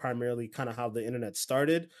 and primarily kind of how the internet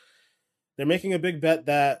started, they're making a big bet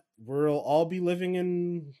that we'll all be living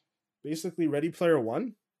in basically Ready Player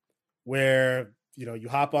One, where you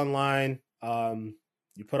hop online,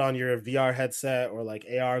 you put on your VR headset or like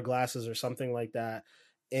AR glasses or something like that,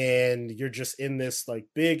 and you're just in this like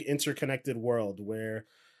big interconnected world where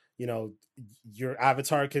your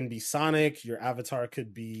avatar can be Sonic, your avatar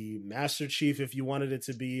could be Master Chief if you wanted it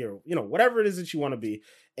to be, or whatever it is that you want to be.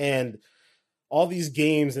 And all these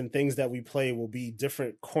games and things that we play will be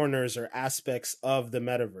different corners or aspects of the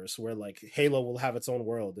metaverse, where like Halo will have its own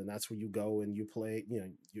world, and that's where you go and you play.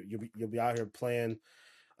 You'll be out here playing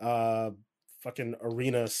fucking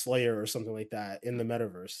Arena Slayer or something like that in the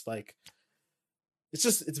metaverse. Like,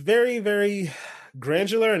 it's very, very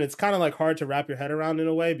granular, and it's kind of like hard to wrap your head around in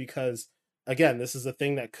a way, because again, this is a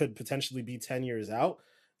thing that could potentially be 10 years out.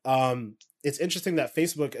 It's interesting that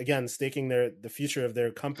Facebook, again, staking the future of their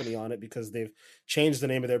company on it, because they've changed the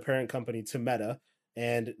name of their parent company to Meta,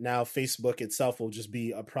 and now Facebook itself will just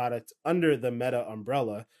be a product under the Meta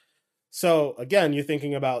umbrella. So again, you're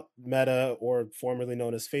thinking about Meta, or formerly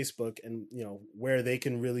known as Facebook, and where they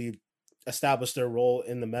can really establish their role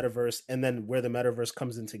in the metaverse, and then where the metaverse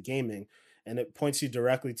comes into gaming. And it points you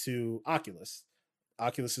directly to Oculus.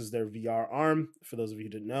 Oculus is their VR arm, for those of you who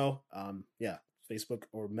didn't know. Facebook,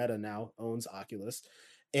 or Meta, now owns Oculus.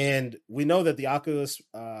 And we know that the Oculus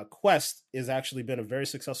Quest has actually been a very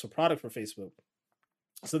successful product for Facebook.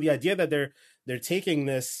 So the idea that they're taking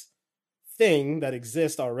this thing that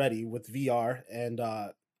exists already with VR, and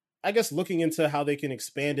I guess looking into how they can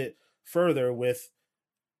expand it further with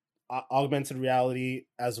augmented reality,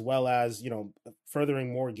 as well as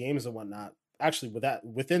furthering more games and whatnot. Actually,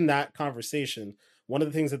 within that conversation, one of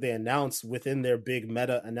the things that they announced within their big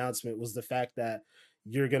Meta announcement was the fact that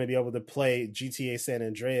you're going to be able to play GTA San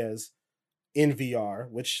Andreas in VR,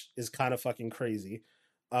 which is kind of fucking crazy.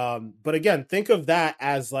 But again, think of that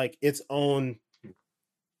as like its own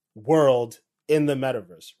world in the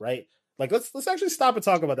metaverse, right? Like, let's actually stop and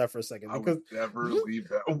talk about that for a second, because I would never leave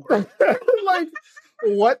that word. Like,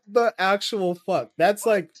 what the actual fuck? That's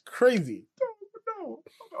like crazy. No.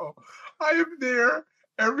 I am there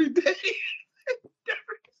every day.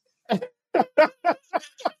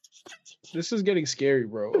 This is getting scary,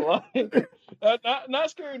 bro. Not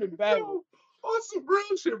scary in a bad way. On some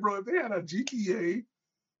real shit, bro. If they had a GTA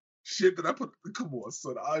shit that I put, come on,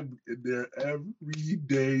 son. I'm in there every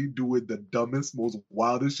day doing the dumbest, most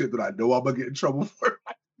wildest shit that I know I'm gonna get in trouble for.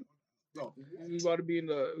 No. We about to be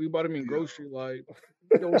in grocery, like,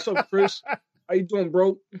 yo, what's up, Chris? How you doing,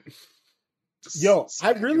 bro? Yo,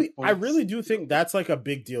 I really do think that's like a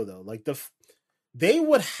big deal, though. Like, they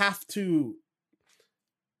would have to.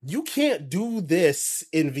 You can't do this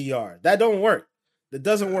in VR. That don't work. That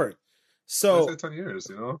doesn't work. So 10 years,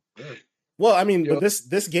 Yeah. Well, I mean, but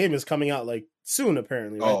this game is coming out like soon,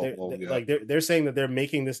 apparently, right? Like they're saying that they're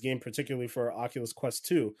making this game particularly for Oculus Quest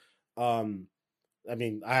 2. I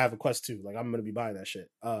mean, I have a Quest 2. Like, I'm gonna be buying that shit.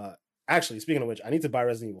 Actually, speaking of which, I need to buy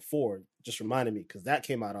Resident Evil 4. Just reminded me, because that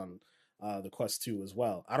came out on the Quest 2 as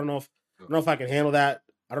well. I don't know if I can handle that.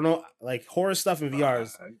 I don't know. Like, horror stuff in VR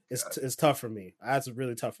is tough for me. That's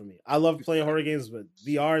really tough for me. I love playing horror games, but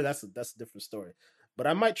VR, that's a different story. But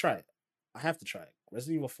I might try it. I have to try it.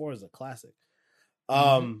 Resident Evil 4 is a classic.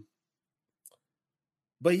 But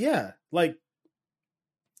yeah, like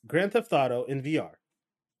Grand Theft Auto in VR.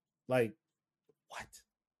 Like, what?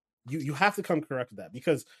 You have to come correct with that,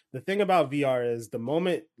 because the thing about VR is the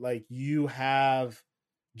moment like you have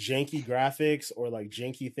janky graphics or like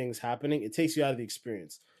janky things happening, it takes you out of the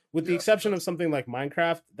experience. With the exception of something like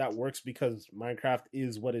Minecraft, that works because Minecraft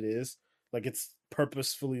is what it is. Like, it's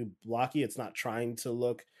purposefully blocky. It's not trying to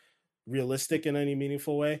look realistic in any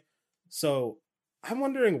meaningful way. So I'm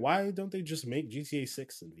wondering, why don't they just make GTA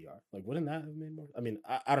 6 in VR? Like, wouldn't that have made more? I mean,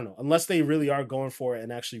 I don't know. Unless they really are going for it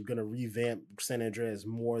and actually going to revamp San Andreas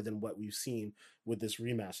more than what we've seen with this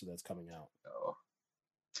remaster that's coming out. Oh.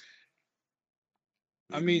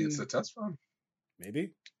 I mean, it's a test run.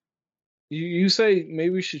 Maybe. You say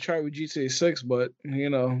maybe we should try with GTA 6, but they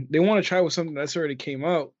want to try with something that's already came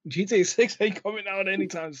out. GTA 6 ain't coming out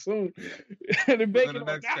anytime soon. They're making the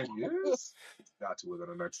next 10 years. got to within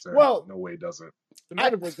the next 10. Well, no way it doesn't. The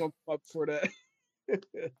metaverse gonna come up for that.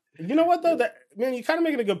 You know what though? That man, you kind of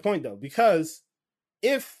making a good point though, because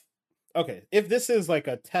if this is like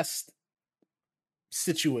a test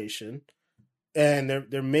situation, and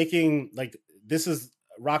they're making like this is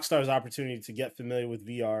Rockstar's opportunity to get familiar with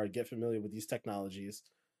VR, get familiar with these technologies.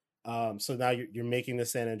 So now you're making the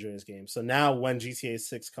San Andreas game. So now when GTA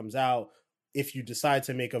 6 comes out, if you decide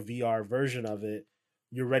to make a VR version of it,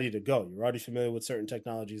 you're ready to go. You're already familiar with certain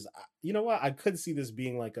technologies. You know what? I could see this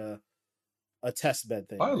being like a test bed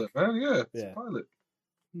thing. Pilot, man. Yeah. It's pilot.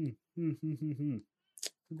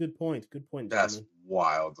 Good point. Good point. That's gentlemen.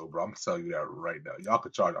 wild, though, bro. I'm telling you that right now. Y'all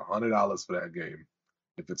could charge $100 for that game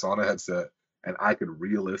if it's on a headset, and I could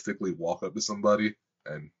realistically walk up to somebody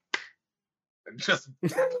and just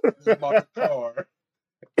pull my car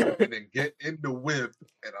and then get in the whip,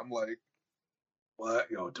 and I'm like, what?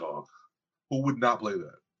 Yo, dog. Who would not play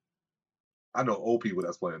that? I know old people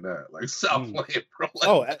that's playing that. Like, stop playing,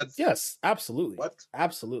 bro. Like, yes, absolutely. What?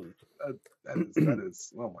 Absolutely. That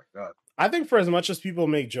is, oh my God. I think for as much as people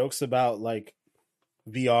make jokes about, like,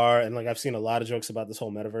 VR, and, like, I've seen a lot of jokes about this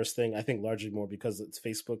whole metaverse thing, I think largely more because it's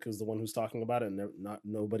Facebook is the one who's talking about it, and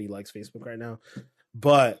nobody likes Facebook right now.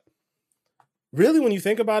 But really, when you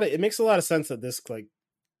think about it, it makes a lot of sense that this, like,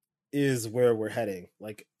 is where we're heading,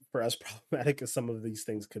 like, for as problematic as some of these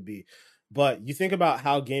things could be. But you think about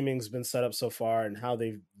how gaming's been set up so far and how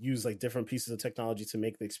they've used like different pieces of technology to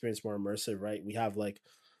make the experience more immersive, right? We have like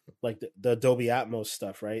the Dolby Atmos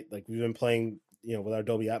stuff, right? Like we've been playing, with our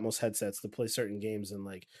Dolby Atmos headsets to play certain games, and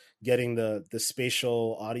like getting the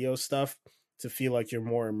spatial audio stuff to feel like you're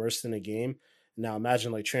more immersed in a game. Now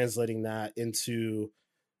imagine like translating that into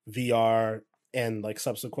VR and like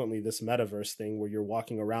subsequently this metaverse thing where you're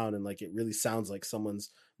walking around and like it really sounds like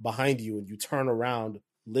someone's behind you, and you turn around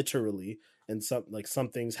literally and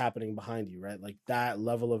something's happening behind you, right? Like that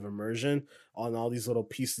level of immersion on all these little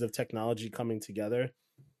pieces of technology coming together,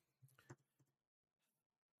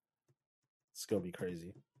 it's gonna be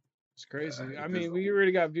crazy. It's crazy. I mean, we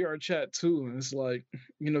already got VR chat too, and it's like,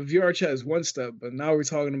 VR chat is one step, but now we're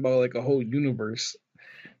talking about like a whole universe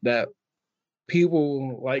that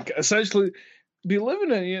people like essentially be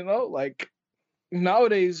living in, like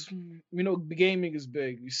nowadays, gaming is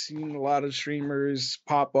big. You've seen a lot of streamers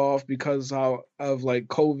pop off because of like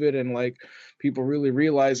COVID and like people really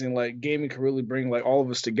realizing like gaming can really bring like all of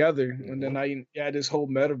us together. Mm-hmm. And then I add this whole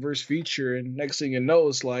metaverse feature, and next thing you know,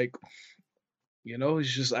 it's like, it's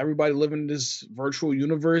just everybody living in this virtual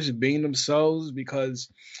universe, being themselves, because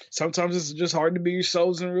sometimes it's just hard to be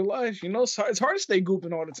yourselves in real life. It's hard to stay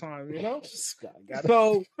gooping all the time,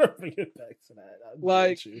 So bring it back to that.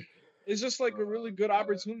 Like, it's just like a really good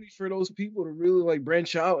opportunity for those people to really like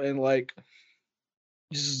branch out and like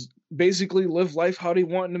just basically live life how they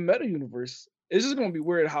want in the meta universe. It's just gonna be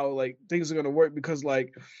weird how like things are gonna work, because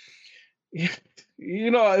like it's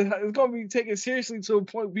gonna be taken seriously to a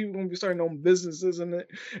point people are gonna be starting their own businesses and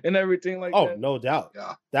everything like that. Oh, no doubt.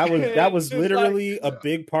 Yeah. That was literally like, a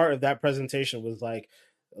big part of that presentation was like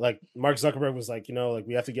Mark Zuckerberg was like, like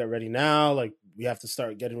we have to get ready now. Like we have to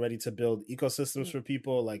start getting ready to build ecosystems for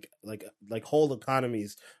people. Like whole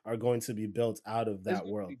economies are going to be built out of that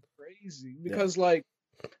world. Be crazy because like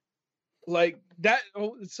that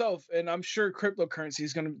itself, and I'm sure cryptocurrency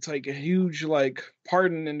is going to take a huge like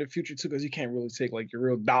part in the future too, because you can't really take like your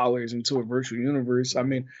real dollars into a virtual universe. I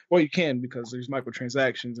mean, well, you can because there's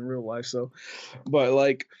microtransactions in real life. So, but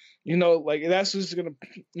like, like that's just going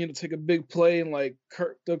to take a big play in like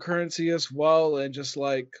cryptocurrency as well, and just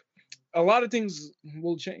like a lot of things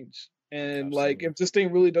will change. And absolutely. Like if this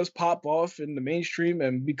thing really does pop off in the mainstream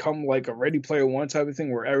and become like a Ready Player One type of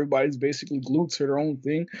thing where everybody's basically glued to their own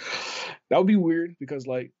thing, that would be weird, because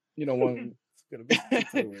like when it's gonna be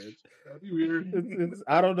weird. That'd be weird.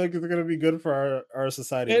 I don't think it's gonna be good for our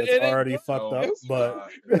society that's already fucked up. But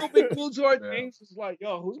it'll be cool to our things. It's like,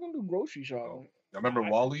 yo, who's gonna do grocery shopping? I remember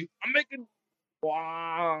Wall-E. I'm making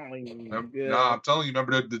Wall-E. Nah, I'm telling you,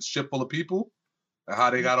 remember the ship full of people and how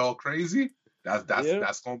they got all crazy? That's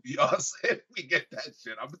gonna be us if we get that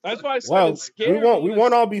shit. That's why I said it's scary. We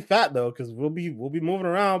won't all be fat though, because we'll be moving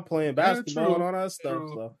around playing basketball and all that stuff.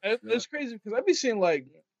 So. It's crazy because I've been seeing like,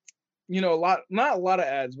 not a lot of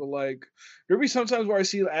ads, but like there'll be sometimes where I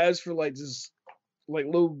see ads for like this like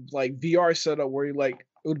little like VR setup where you like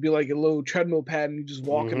it would be like a little treadmill pad and you just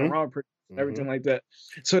walking around everything like that.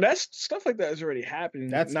 So that's stuff like that is already happening.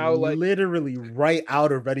 That's now like literally right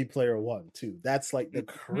out of Ready Player One too. That's like the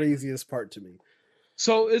craziest part to me.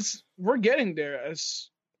 So we're getting there as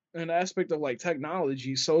an aspect of like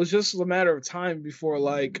technology. So it's just a matter of time before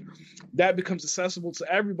like that becomes accessible to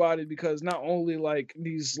everybody, because not only like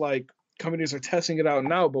these like companies are testing it out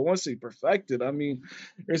now, but once they perfect it, I mean,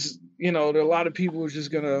 there's there are a lot of people who's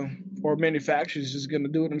just gonna, or manufacturers just gonna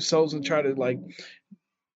do it themselves and try to like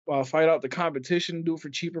fight out the competition, do it for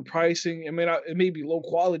cheaper pricing. I mean, it may be low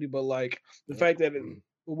quality, but like the fact that it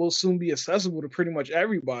will soon be accessible to pretty much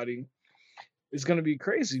everybody is gonna be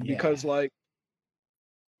crazy because like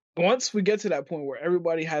once we get to that point where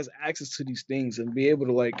everybody has access to these things and be able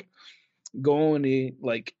to like go on the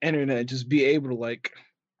like internet, just be able to like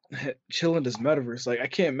chill in this metaverse. Like I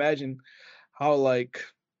can't imagine how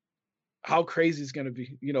crazy it's gonna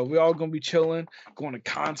be. We're all gonna be chilling, going to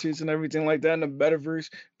concerts and everything like that in the metaverse.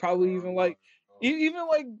 Probably even like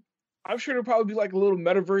I'm sure there'll probably be like a little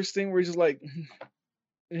metaverse thing where you're just like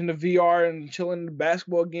in the VR and chilling in the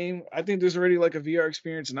basketball game. I think there's already like a VR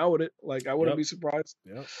experience now with it. Like I wouldn't be surprised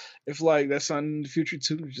if like that's in the future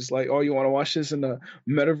too. Just like, oh, you want to watch this in the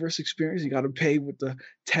metaverse experience? You got to pay with the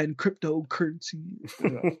 10 cryptocurrency.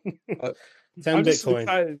 10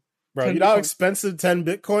 Bitcoin. Bro, you know how expensive 10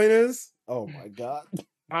 Bitcoin is? Oh my god.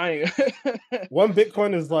 One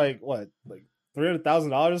Bitcoin is like what? Like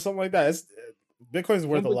 $300,000 or something like that. Bitcoin's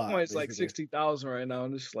worth a lot. Bitcoin's like 60,000 right now,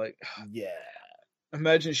 and it's like yeah.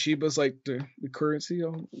 Imagine Shiba's like the currency.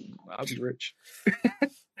 I'll be rich.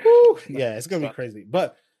 Yeah, it's gonna be crazy.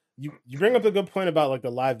 But you bring up a good point about like the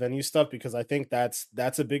live venue stuff because I think that's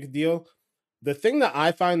a big deal. The thing that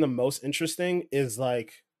I find the most interesting is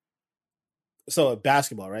like, so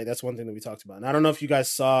basketball, right? That's one thing that we talked about. And I don't know if you guys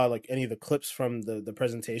saw like any of the clips from the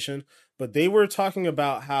presentation, but they were talking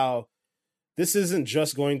about how this isn't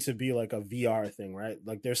just going to be like a VR thing, right?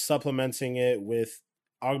 Like they're supplementing it with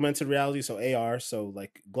augmented reality, so AR, so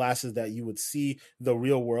like glasses that you would see the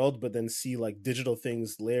real world, but then see like digital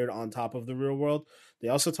things layered on top of the real world. They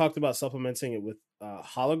also talked about supplementing it with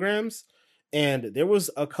holograms. And there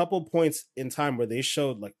was a couple points in time where they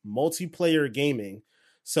showed like multiplayer gaming.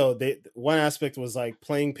 So one aspect was like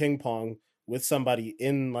playing ping pong with somebody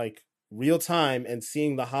in like real time and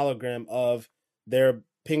seeing the hologram of their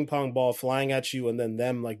ping pong ball flying at you and then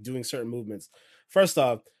them like doing certain movements. First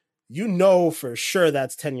off, for sure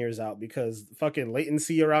that's 10 years out because fucking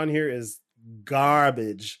latency around here is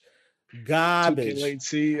garbage.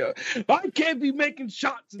 Latency. I can't be making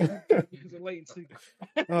shots because of latency.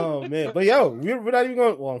 Oh man, but yo, we're not even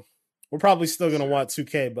going. Well, we're probably still gonna want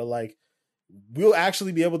 2K, but like we'll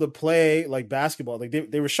actually be able to play like basketball. Like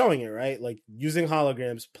they were showing it, right? Like using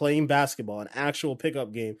holograms, playing basketball, an actual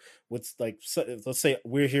pickup game with like, let's say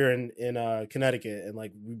we're here in Connecticut and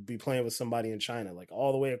like we'd be playing with somebody in China, like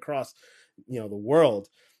all the way across, the world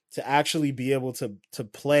to actually be able to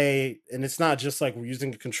play. And it's not just like we're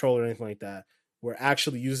using a controller or anything like that. We're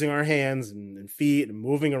actually using our hands and feet and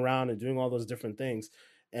moving around and doing all those different things.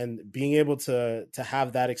 And being able to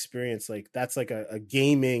have that experience, like that's like a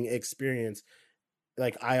gaming experience,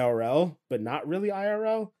 like IRL, but not really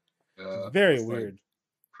IRL. Yeah, very weird. Like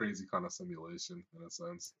crazy kind of simulation in a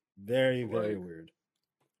sense. Very, very weird.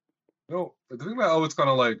 The thing that always kind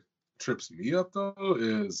of like trips me up though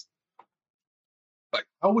is like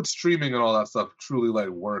how would streaming and all that stuff truly like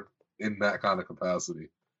work in that kind of capacity?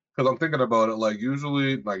 Because I'm thinking about it, like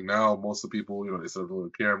usually, like now, most of the people, they set up a little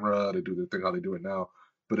camera, they do their thing how they do it now.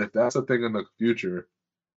 But if that's a thing in the future,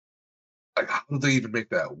 like how do they even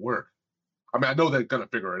make that work? I mean, I know they're gonna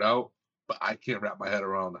figure it out, but I can't wrap my head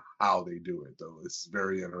around how they do it. Though it's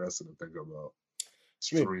very interesting to think about.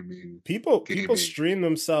 Streaming. People stream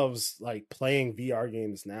themselves like playing VR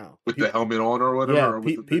games now with the helmet on or whatever.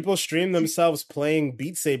 Yeah, people stream themselves playing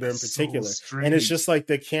Beat Saber in particular, and it's just like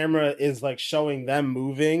the camera is like showing them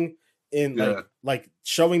moving in like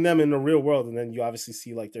showing them in the real world, and then you obviously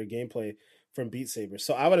see like their gameplay from Beat Saber.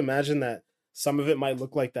 So I would imagine that some of it might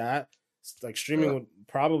look like that. Like streaming would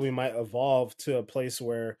probably might evolve to a place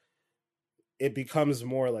where it becomes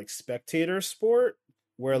more like spectator sport,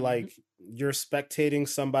 where like you're spectating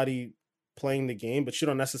somebody playing the game, but you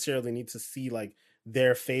don't necessarily need to see like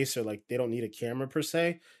their face or like they don't need a camera per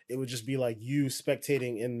se. It would just be like you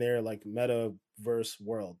spectating in their like metaverse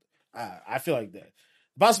world. I feel like that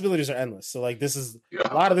possibilities are endless. So like this is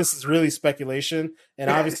a lot of this is really speculation,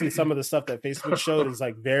 and obviously some of the stuff that Facebook showed is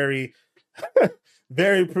like very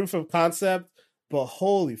very proof of concept, but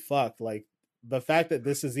holy fuck, like the fact that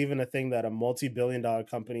this is even a thing that a multi-billion-dollar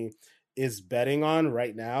company is betting on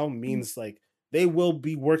right now means like they will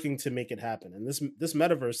be working to make it happen. And this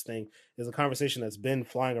metaverse thing is a conversation that's been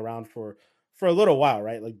flying around for a little while,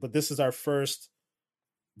 right? Like, but this is our first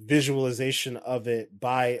visualization of it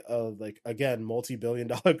by a like again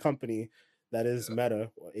multi-billion-dollar company that is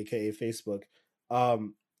Meta, aka Facebook.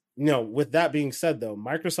 With that being said, though,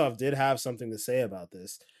 Microsoft did have something to say about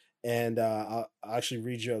this, and I'll actually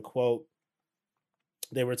read you a quote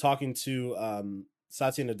they were talking to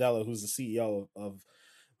Satya Nadella, who's the CEO of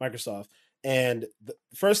Microsoft. And the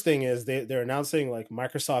first thing is they're announcing like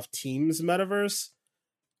Microsoft Teams metaverse,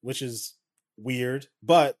 which is weird.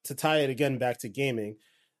 But to tie it again back to gaming,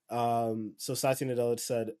 so Satya Nadella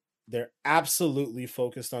said they're absolutely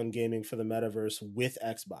focused on gaming for the metaverse with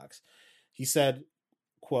Xbox. He said,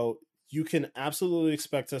 quote, "You can absolutely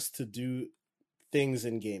expect us to do things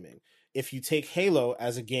in gaming. If you take Halo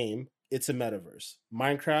as a game, it's a metaverse.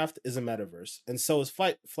 Minecraft is a metaverse, and so is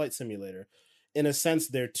Flight Simulator. In a sense,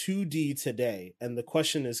 they're 2D today, and the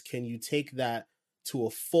question is, can you take that to a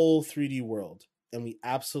full 3D world? And we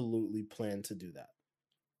absolutely plan to do that."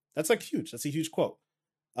 That's like huge. That's a huge quote.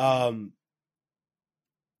 Halo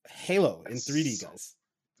in 3D, guys.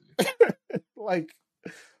 Like,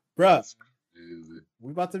 bruh,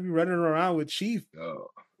 we about to be running around with Chief.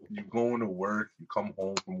 You going to work, you come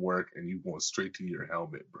home from work, and you going straight to your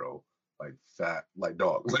helmet, bro. Like fat, like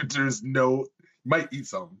dog. Like there's no, you might eat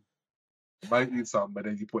something, but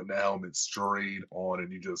then you put the helmet straight on,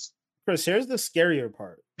 and you just. Chris, here's the scarier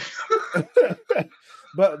part.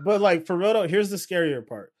 but like for real though, here's the scarier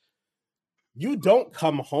part. You don't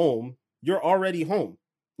come home, you're already home.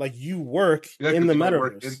 Like you work in the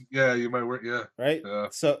metaverse. You might work, right? Yeah.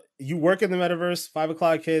 So you work in the metaverse, 5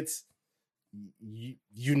 o'clock hits,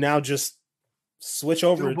 you now just switch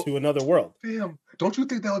over to another world. Damn, don't you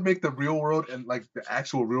think that would make the real world and like the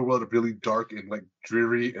actual real world really dark and like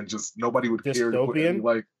dreary and just nobody would care to put any,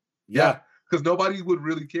 like because nobody would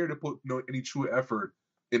really care to put any true effort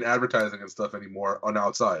in advertising and stuff anymore on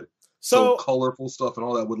outside. So colorful stuff and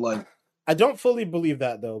all that would like. I don't fully believe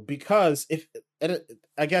that though, because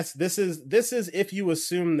I guess this is if you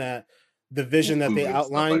assume that the vision that they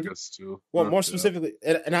outlined, well, more specifically,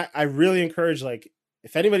 and I really encourage, like,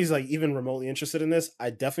 if anybody's like even remotely interested in this, I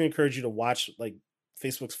definitely encourage you to watch like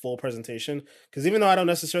Facebook's full presentation, because even though I don't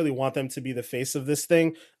necessarily want them to be the face of this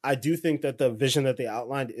thing, I do think that the vision that they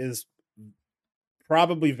outlined is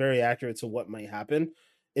probably very accurate to what might happen.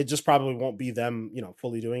 It just probably won't be them,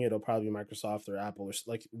 fully doing it. It'll probably be Microsoft or Apple or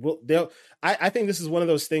like I think this is one of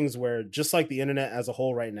those things where, just like the internet as a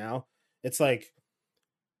whole right now, it's like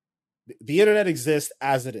the internet exists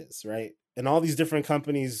as it is, right? And all these different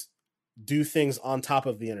companies do things on top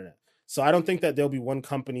of the internet. So I don't think that there'll be one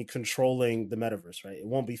company controlling the metaverse, right? It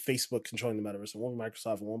won't be Facebook controlling the metaverse. It won't be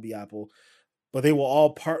Microsoft. It won't be Apple. But they will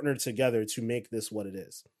all partner together to make this what it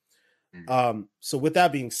is. So with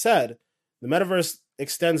that being said, the metaverse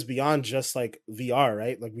extends beyond just like VR,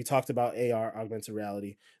 right? Like we talked about AR, augmented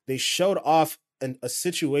reality. They showed off a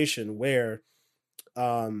situation where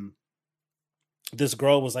this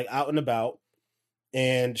girl was like out and about,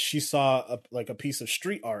 and she saw a piece of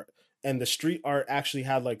street art, and the street art actually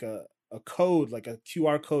had like a code, like a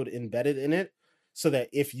QR code embedded in it, so that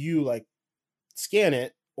if you like scan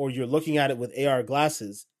it or you're looking at it with AR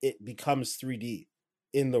glasses, it becomes 3D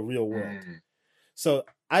in the real world. So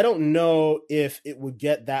I don't know if it would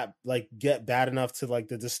get bad enough to like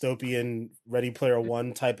the dystopian Ready Player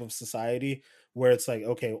One type of society where it's like,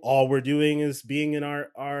 okay, all we're doing is being in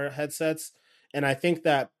our headsets. And I think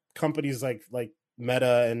that companies like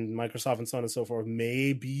Meta and Microsoft and so on and so forth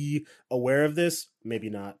may be aware of this, maybe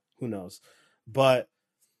not, who knows. But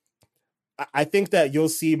I think that you'll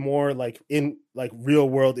see more like in like real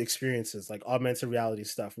world experiences, like augmented reality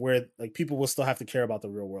stuff, where like people will still have to care about the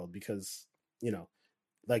real world, because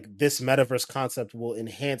like this metaverse concept will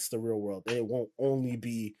enhance the real world. It won't only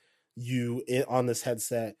be you on this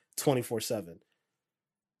headset 24/7.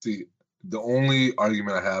 See, the only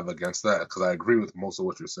argument I have against that, because I agree with most of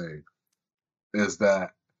what you're saying, is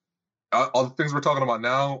that all the things we're talking about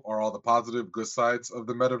now are all the positive, good sides of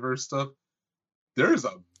the metaverse stuff. There is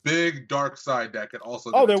a big dark side that can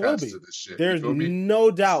also there will be. To this shit. There's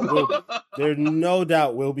no doubt will be. There's no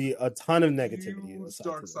doubt will be a ton of negativity. Huge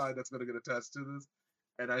dark side that's going to get attached to this.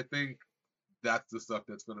 And I think that's the stuff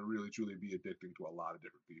that's going to really, truly be addicting to a lot of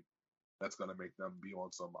different people. That's going to make them be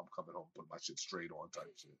on some, I'm coming home, put my shit straight on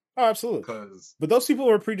type shit. Oh, absolutely. But those people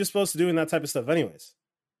were predisposed to doing that type of stuff anyways.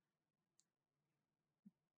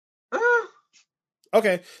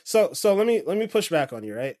 Okay, so let me push back on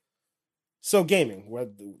you, right? So gaming, where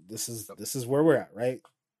this is where we're at, right?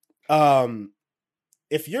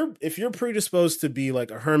 If you're predisposed to be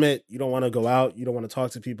like a hermit, you don't want to go out, you don't want to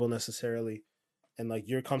talk to people necessarily, and like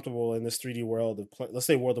you're comfortable in this 3D world of let's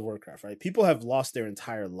say World of Warcraft, right? People have lost their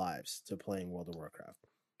entire lives to playing World of Warcraft.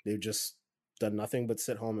 They've just done nothing but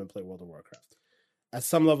sit home and play World of Warcraft. At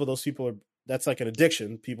some level, those people that's like an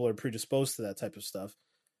addiction. People are predisposed to that type of stuff.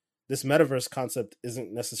 This metaverse concept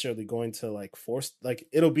isn't necessarily going to like force, like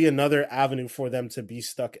it'll be another avenue for them to be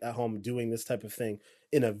stuck at home doing this type of thing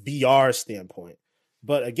in a VR standpoint.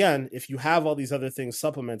 But again, if you have all these other things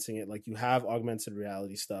supplementing it, like you have augmented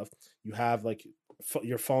reality stuff, you have like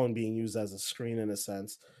your phone being used as a screen in a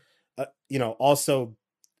sense, also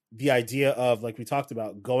the idea of, like we talked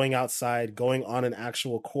about, going outside, going on an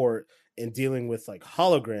actual court and dealing with like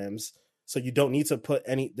holograms. So you don't need to put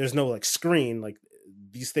there's no like screen, like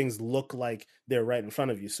these things look like they're right in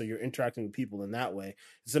front of you. So you're interacting with people in that way.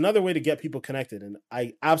 It's another way to get people connected. And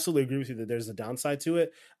I absolutely agree with you that there's a downside to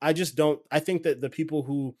it. I think that the people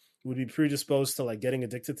who would be predisposed to like getting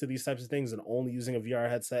addicted to these types of things and only using a VR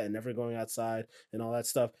headset and never going outside and all that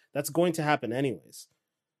stuff, that's going to happen anyways,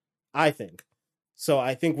 I think. So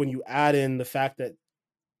I think when you add in the fact that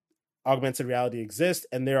augmented reality exists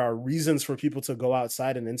and there are reasons for people to go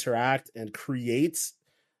outside and interact and create,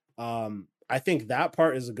 I think that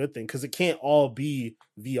part is a good thing, because it can't all be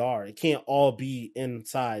VR. It can't all be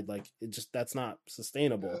inside. Like, that's not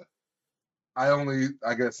sustainable. Yeah.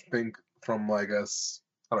 I guess think from, how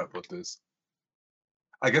do I put this?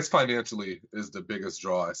 I guess financially is the biggest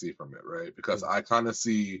draw I see from it, right? Because I kind of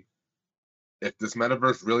see, if this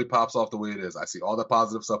metaverse really pops off the way it is, I see all the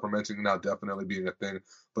positive stuff we're mentioning now definitely being a thing,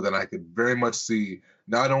 but then I could very much see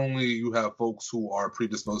not only you have folks who are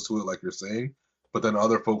predisposed to it, like you're saying, but then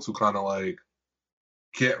other folks who kind of like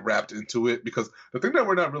get wrapped into it. Because the thing that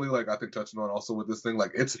we're not really I think touching on also with this thing,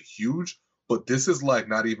 it's huge, but this is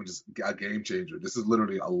not even just a game changer. This is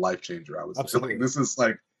literally a life changer, I would say. Absolutely. This is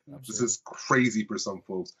this is crazy for some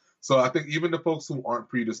folks. So I think even the folks who aren't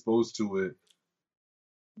predisposed to it,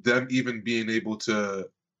 them even being able to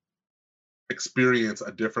experience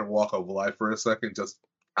a different walk of life for a second, just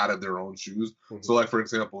out of their own shoes. Mm-hmm. So for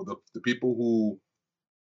example, the people who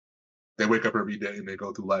they wake up every day and they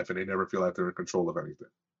go through life and they never feel like they're in control of anything,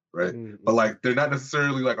 right? Mm-hmm. But they're not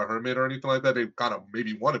necessarily a hermit or anything like that. They kind of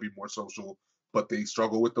maybe want to be more social, but they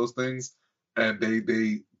struggle with those things, and they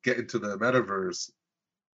get into the metaverse,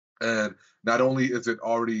 and not only is it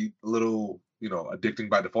already a little addicting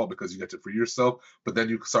by default because you get to free yourself, but then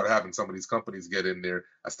you start having some of these companies get in there,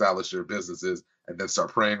 establish their businesses, and then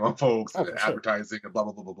start preying on folks and advertising and blah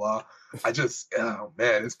blah blah blah blah.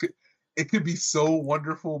 It could be so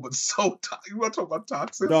wonderful, but so you want to talk about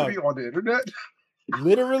toxicity on the internet?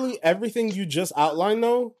 Literally everything you just outlined,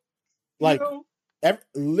 though,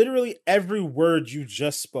 literally every word you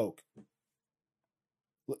just spoke.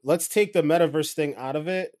 Let's take the metaverse thing out of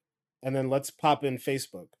it, and then let's pop in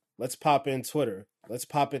Facebook. Let's pop in Twitter. Let's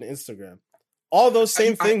pop in Instagram. All those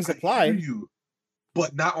same things apply. I hear you,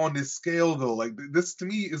 but not on this scale, though. This to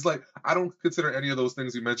me is I don't consider any of those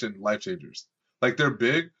things you mentioned life changers. They're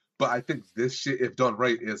big, but I think this shit, if done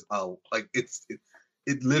right, is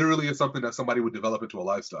it literally is something that somebody would develop into a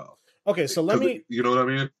lifestyle. Okay, so let me. You know what I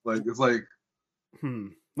mean? It's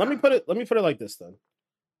Let me put it like this then.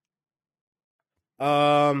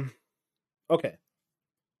 Okay.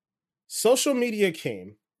 Social media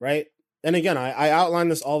came, right? And again, I outline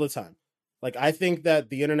this all the time. I think that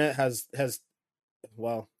the internet has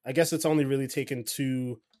well, I guess it's only really taken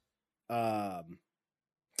two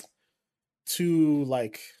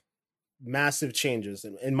massive changes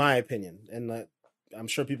in my opinion, and I'm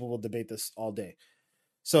sure people will debate this all day.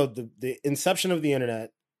 So the inception of the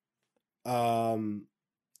internet, and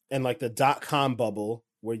the .com bubble,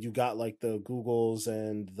 where you got the Googles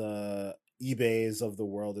and the eBays of the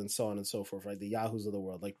world and so on and so forth, right? The Yahoos of the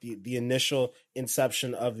world, the initial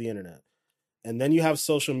inception of the internet. And then you have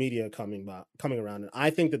social media coming around. And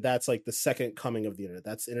I think that that's the second coming of the internet.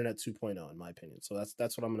 That's internet 2.0 in my opinion. So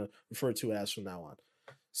that's what I'm going to refer to as from now on.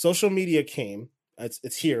 Social media came,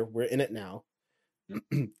 it's here. We're in it now.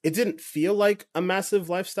 It didn't feel like a massive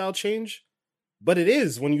lifestyle change, but it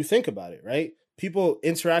is when you think about it, right? People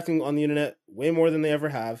interacting on the internet way more than they ever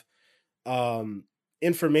have.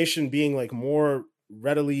 Information being more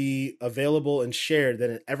readily available and shared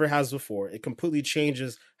than it ever has before. It completely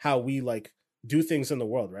changes how we do things in the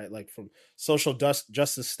world, right? From social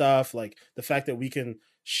justice stuff, the fact that we can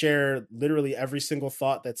share literally every single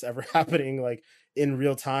thought that's ever happening in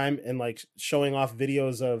real time, and showing off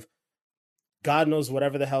videos of God knows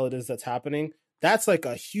whatever the hell it is that's happening. That's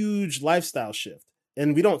a huge lifestyle shift.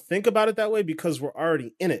 And we don't think about it that way because we're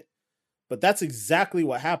already in it. But that's exactly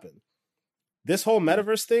what happened. This whole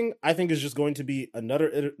metaverse thing, I think, is just going to be another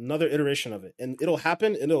iteration of it. And it'll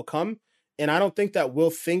happen and it'll come. And I don't think that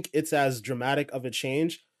we'll think it's as dramatic of a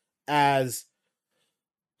change as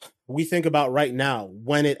we think about right now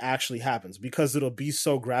when it actually happens, because it'll be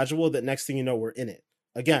so gradual that next thing you know, we're in it.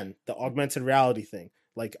 Again, the augmented reality thing.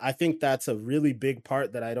 I think that's a really big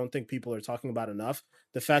part that I don't think people are talking about enough.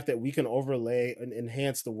 The fact that we can overlay and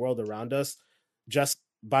enhance the world around us just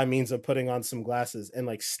by means of putting on some glasses, and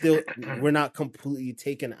still we're not completely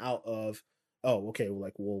taken out of oh, okay,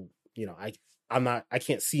 like, well, you know, I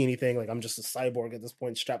can't see anything. Like, I'm just a cyborg at this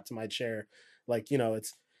point, strapped to my chair. Like, you know,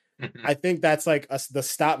 it's, I think that's like the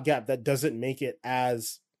stopgap that doesn't make it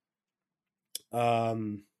as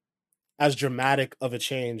dramatic of a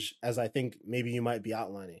change as I think maybe you might be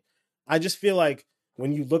outlining. I just feel like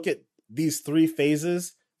when you look at these three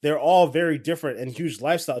phases, they're all very different and huge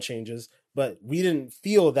lifestyle changes, but we didn't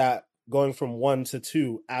feel that going from 1 to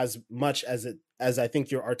 2 as much as I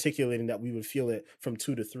think you're articulating that we would feel it from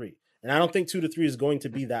 2 to 3. And I don't think 2 to 3 is going to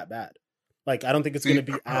be that bad. Like, I don't think it's going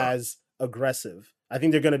to be as aggressive. I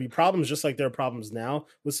think there are going to be problems just like there are problems now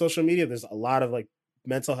with social media. There's a lot of like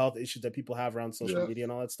mental health issues that people have around social media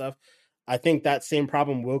and all that stuff. I think that same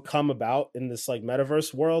problem will come about in this like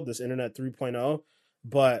metaverse world, this internet 3.0,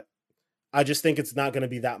 but I just think it's not going to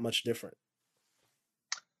be that much different.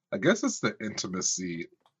 I guess it's the intimacy.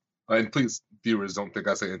 And please, viewers, don't think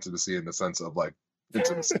I say intimacy in the sense of like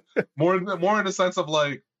intimacy. more in the sense of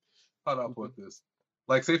like, how do I put this?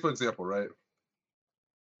 Like, say for example, right?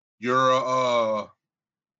 You're a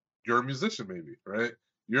musician, maybe, right?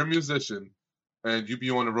 You're a musician, and you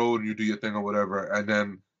be on the road and you do your thing or whatever, and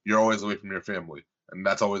then you're always away from your family, and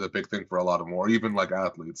that's always a big thing for a lot of them. Or even like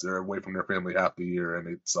athletes, they're away from their family half the year, and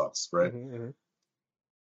it sucks, right?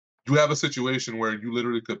 You have a situation where you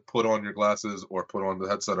literally could put on your glasses or put on the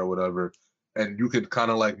headset or whatever, and you could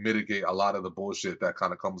kind of like mitigate a lot of the bullshit that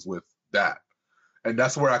kind of comes with that. And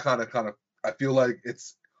that's where I kind of I feel like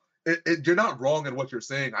you're not wrong in what you're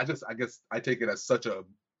saying. I guess I take it as such a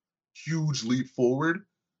huge leap forward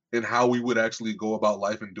in how we would actually go about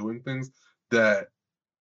life and doing things that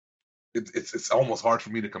it's almost hard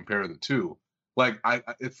for me to compare the two. Like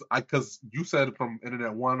because you said from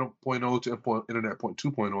Internet 1.0 to Internet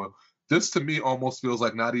 2.0, this to me almost feels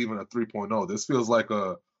like not even a 3.0. This feels like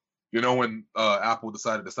when Apple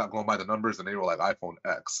decided to stop going by the numbers and they were like iPhone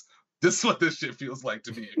X. This is what this shit feels like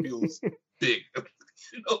to me. It feels big.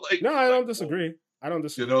 No, I don't disagree. I don't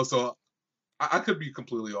disagree. So I could be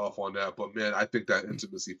completely off on that, but man, I think that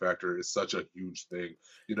intimacy factor is such a huge thing.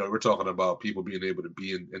 We're talking about people being able to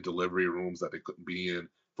be in delivery rooms that they couldn't be in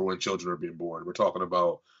for when children are being born. We're talking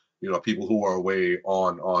about, people who are away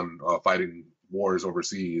on fighting wars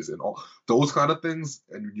overseas and all those kind of things,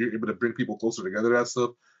 and you're able to bring people closer together. That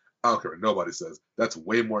stuff, I don't care what nobody says. That's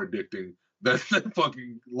way more addicting than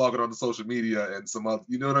fucking logging on to social media and some other.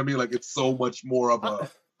 You know what I mean? Like, it's so much more of a.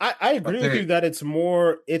 I agree with you that it's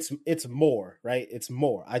more, right? It's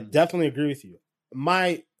more. I definitely agree with you.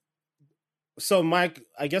 Mike,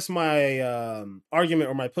 I guess my argument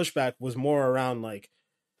or my pushback was more around like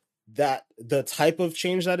that, the type of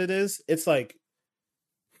change that it is. It's like,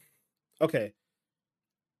 okay,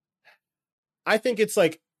 I think it's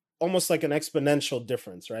like almost like an exponential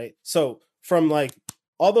difference, right? So from like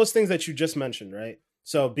all those things that you just mentioned, right?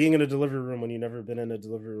 So being in a delivery room when you've never been in a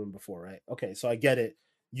delivery room before, right? Okay, so I get it.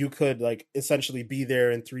 You could like essentially be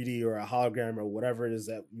there in 3D or a hologram or whatever it is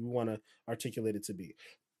that you want to articulate it to be.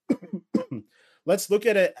 Let's look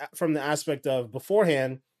at it from the aspect of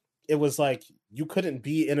beforehand. It was like you couldn't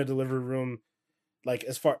be in a delivery room. Like,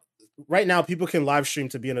 as far right now, people can live stream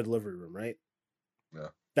to be in a delivery room, right? Yeah,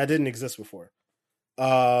 that didn't exist before.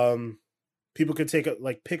 People could take a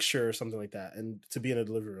like picture or something like that and to be in a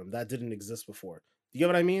delivery room. That didn't exist before. You get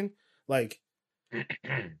what I mean? Like,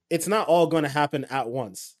 it's not all going to happen at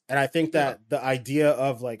once. And I think that the idea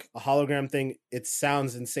of like a hologram thing, it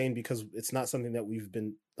sounds insane because it's not something that we've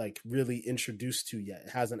been like really introduced to yet.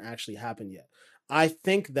 It hasn't actually happened yet. I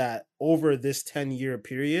think that over this 10-year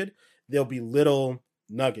period, there'll be little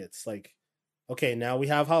nuggets like, okay, now we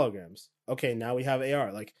have holograms. Okay, now we have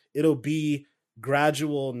AR. Like, it'll be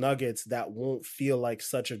gradual nuggets that won't feel like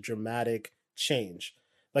such a dramatic change.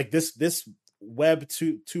 Like this web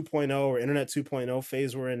 2.0 or internet 2.0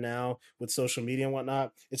 phase we're in now with social media and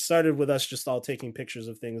whatnot, it started with us just all taking pictures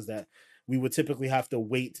of things that we would typically have to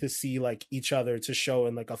wait to see like each other to show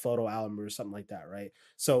in like a photo album or something like that, right?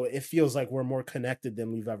 So it feels like we're more connected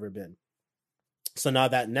than we've ever been. So now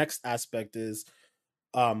that next aspect is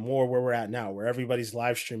more where we're at now, where everybody's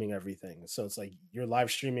live streaming everything. So it's like you're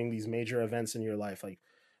live streaming these major events in your life, like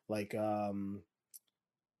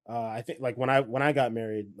I think like when I got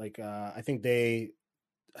married, like I think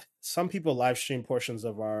some people live stream portions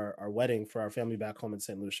of our wedding for our family back home in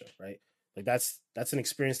St. Lucia, right? Like that's an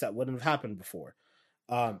experience that wouldn't have happened before.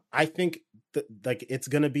 I think like it's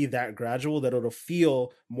gonna be that gradual that it'll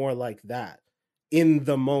feel more like that in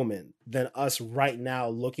the moment than us right now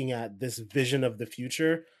looking at this vision of the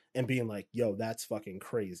future and being like, yo, that's fucking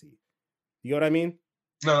crazy. You know what I mean?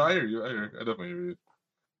 No, I hear you. I definitely hear you.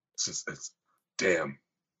 It's damn.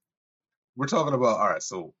 we're talking about, all right,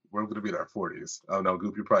 so we're going to be in our 40s. Oh, no,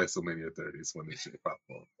 Goop, you're probably still in your 30s when this shit pops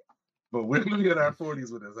off. But we're going to be in our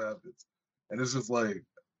 40s when this happens. And it's just like,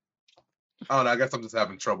 I don't know, I guess I'm just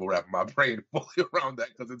having trouble wrapping my brain fully around that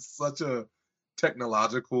because it's such a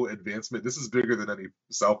technological advancement. This is bigger than any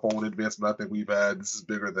cell phone advancement I think we've had.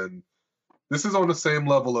 This is on the same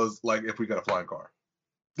level as, like, if we got a flying car.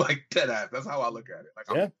 Like, dead ass. That's how I look at it. Like,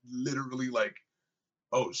 I'm literally like,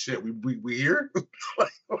 oh shit, we here?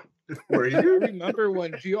 Like, we're here. I remember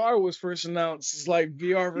when VR was first announced. It's like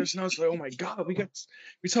VR first announced. Like, oh my god, you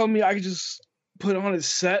telling me I could just put on a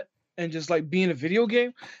set and just like be in a video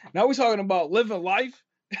game? Now we're talking about living life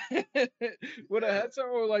with a headset,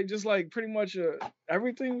 or like just like pretty much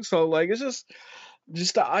everything. So like it's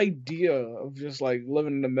just the idea of just like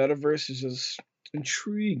living in the metaverse is just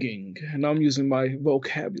intriguing, and I'm using my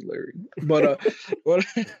vocabulary, but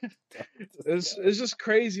it's just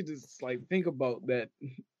crazy to like think about that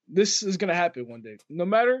this is gonna happen one day. No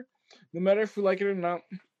matter if we like it or not,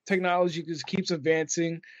 technology just keeps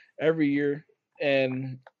advancing every year,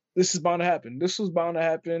 and this is bound to happen. This was bound to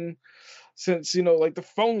happen since, you know, like the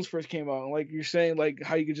phones first came out, and like you're saying, like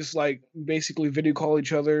how you could just like basically video call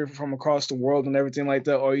each other from across the world and everything like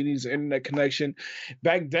that. All you need is an internet connection.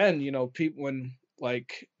 Back then, you know, people, when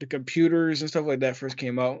like the computers and stuff like that first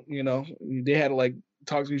came out, you know, they had to like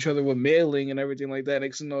talk to each other with mailing and everything like that.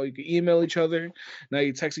 Next thing you know, you can email each other. Now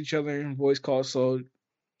you text each other and voice calls. So,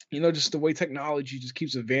 you know, just the way technology just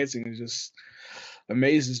keeps advancing, it just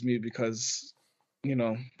amazes me because, you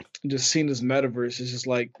know, just seeing this metaverse is just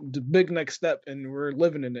like the big next step, and we're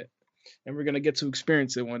living in it, and we're gonna get to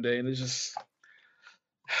experience it one day. And it's just,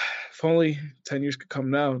 if only 10 years could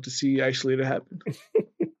come now to see actually it happen.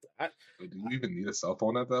 Do you even need a cell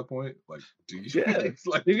phone at that point? Like, do you? Yeah,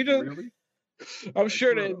 like, you just, really? I'm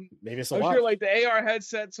sure that maybe it's I'm sure like the AR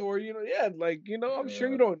headsets, or you know, yeah, like, you know, I'm sure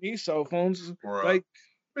you don't need cell phones. Or, like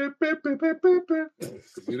communicator.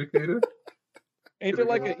 Ain't there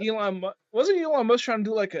like an Elon Musk? Wasn't Elon Musk trying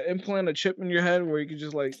to do like an implant a chip in your head where you could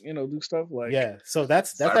just like, you know, do stuff like? Yeah, so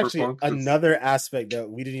that's actually another aspect that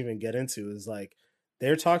we didn't even get into, is like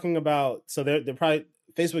they're talking about. So they're probably,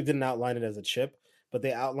 Facebook didn't outline it as a chip, but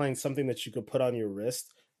they outlined something that you could put on your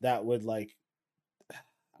wrist that would like,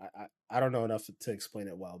 I don't know enough to explain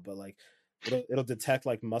it well, but like it'll detect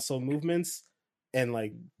like muscle movements and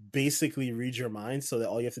like basically read your mind, so that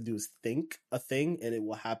all you have to do is think a thing and it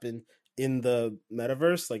will happen in the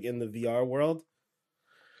metaverse, like in the VR world.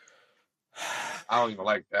 I don't even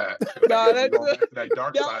like that. Nah, that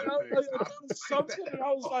dark side of things. Something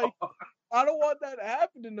I was like, I don't want that to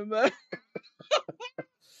happen in the metaverse.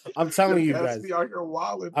 I'm telling you guys, be out here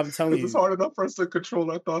wilding. I'm telling you, it's hard enough for us to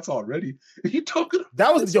control our thoughts already. You talking?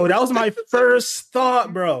 That was my first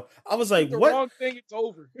thought, bro. I was like, what? Wrong thing, it's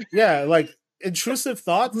over. Yeah, like intrusive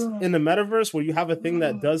thoughts in the metaverse where you have a thing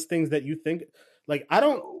that does things that you think. Like, I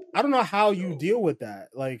don't know how you deal with that.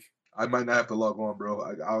 Like, I might not have to log on, bro.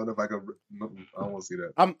 I don't know if I can. I don't want to see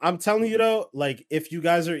that. I'm telling you though, like, if you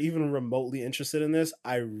guys are even remotely interested in this,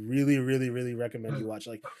 I really, really, really recommend you watch.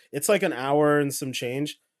 Like, it's like an hour and some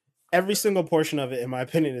change. Every single portion of it, in my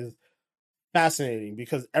opinion, is fascinating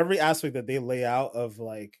because every aspect that they lay out of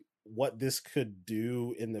like what this could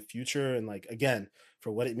do in the future, and like, again,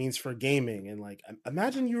 for what it means for gaming, and like,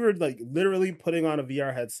 imagine you were like literally putting on a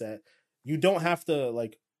VR headset. You don't have to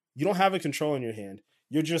like, you don't have a control in your hand.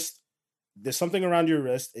 You're just, there's something around your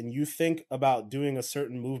wrist and you think about doing a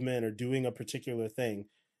certain movement or doing a particular thing,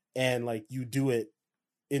 and like you do it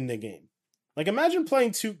in the game. Like, imagine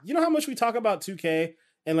playing you know how much we talk about 2K,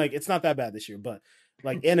 and like, it's not that bad this year, but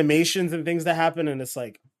like animations and things that happen, and it's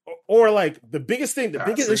like, or like the biggest thing, the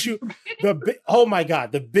biggest issue, oh my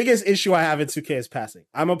god, the biggest issue I have in 2K is passing.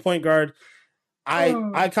 I'm a point guard.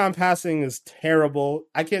 Icon passing is terrible.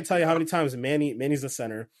 I can't tell you how many times Manny's the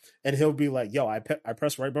center, and he'll be like, yo, I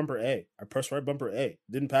pressed right bumper A. I pressed right bumper A.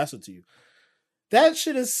 Didn't pass it to you. That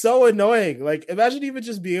shit is so annoying. Like, imagine even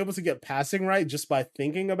just being able to get passing right just by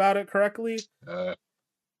thinking about it correctly.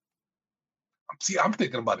 See, I'm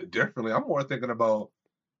thinking about it differently. I'm more thinking about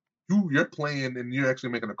you're playing and you're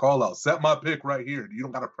actually making a call out. Set my pick right here. You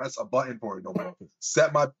don't got to press a button for it no more.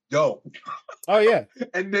 Set my Oh yeah.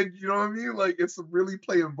 And then, you know what I mean? Like, it's really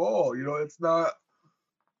playing ball. You know, it's not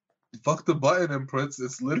fuck the button inputs.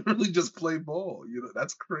 It's literally just play ball. You know,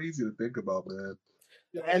 that's crazy to think about, man.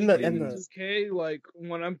 Yeah, and the okay, like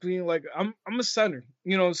when I'm being like, I'm a center.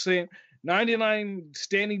 You know what I'm saying? 99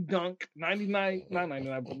 standing dunk, 99, not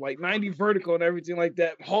 99, but like 90 vertical and everything like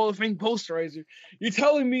that. Hall of Fame posterizer. You're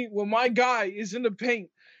telling me when my guy is in the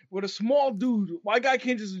paint with a small dude, my guy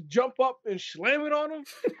can't just jump up and slam it on him?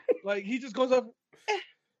 Like, he just goes up.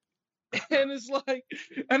 And it's like,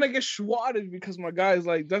 and I get swatted because my guy is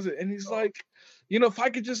like, does it. And he's like, you know, if I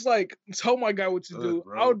could just like tell my guy what to do,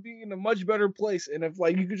 I would be in a much better place. And if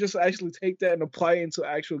like you could just actually take that and apply it into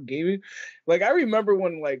actual gaming. Like I remember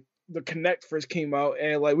when like the Kinect first came out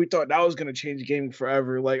and like we thought that was gonna change gaming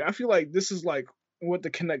forever. Like I feel like this is like what the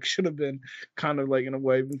Kinect should have been, kind of like in a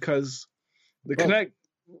way, because the Kinect.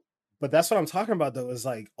 But that's what I'm talking about, though, is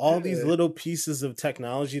like all these little pieces of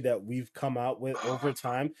technology that we've come out with over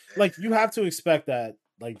time. Like you have to expect that,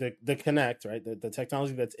 like the Kinect, right? The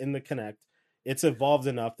technology that's in the Kinect, it's evolved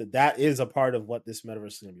enough that is a part of what this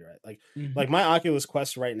metaverse is going to be, right? Like my Oculus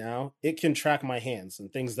Quest right now, it can track my hands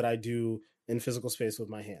and things that I do in physical space with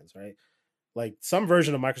my hands, right? Like some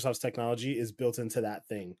version of Microsoft's technology is built into that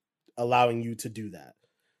thing, allowing you to do that.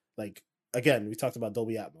 Like, again, we talked about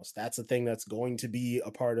Dolby Atmos. That's a thing that's going to be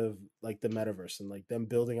a part of like the metaverse and like them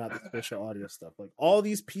building out the spatial audio stuff. Like all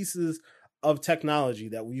these pieces of technology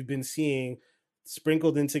that we've been seeing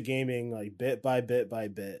sprinkled into gaming, like bit by bit by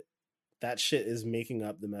bit, that shit is making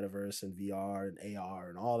up the metaverse and VR and AR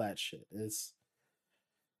and all that shit. It's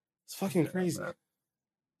fucking crazy. Man.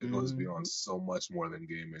 It goes beyond so much more than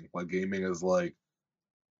gaming. Like gaming is like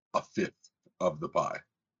a fifth of the pie.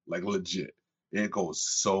 Like legit. It goes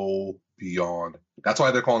so beyond. That's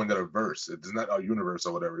why they're calling it a verse. It's not a universe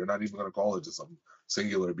or whatever. They're not even going to call it just something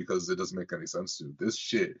singular because it doesn't make any sense to. This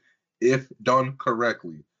shit, if done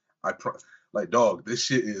correctly, like dog, this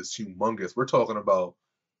shit is humongous. We're talking about,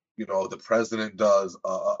 you know, the president does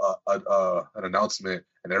an announcement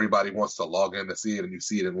and everybody wants to log in to see it, and you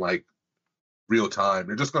see it in like real time.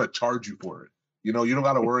 They're just going to charge you for it. You know, you don't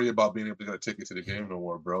got to worry about being able to get a ticket to the game no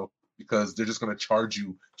more, bro. Because they're just going to charge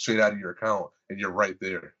you straight out of your account, and you're right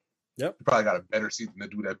there. Yep. You probably got a better seat than the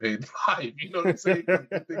dude that paid live. You know what I'm saying?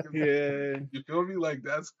 Yeah. You feel me? Like,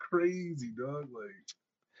 that's crazy, dog. Like,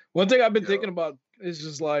 one thing I've been thinking about is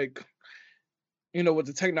just like, you know, with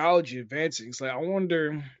the technology advancing, it's like I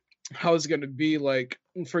wonder how it's going to be. Like,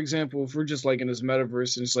 for example, if we're just like in this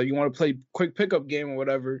metaverse, and it's like you want to play quick pickup game or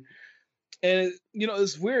whatever, and you know,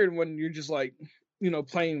 it's weird when you're just like, you know,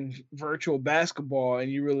 playing virtual basketball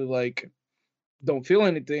and you really like don't feel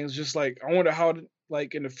anything. It's just like I wonder how,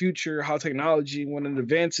 like in the future, how technology, when it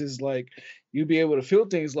advances, like you'll be able to feel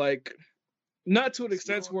things, like not to an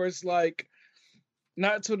extent where it's like,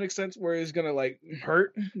 not to an extent where it's gonna like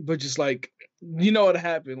hurt, but just like, you know what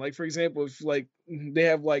happened. Like for example, if like they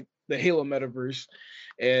have like the Halo metaverse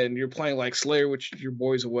and you're playing like Slayer with your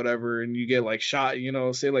boys or whatever, and you get like shot, you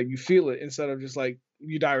know, say like you feel it instead of just like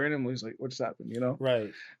you die randomly. It's like, what just happened, you know?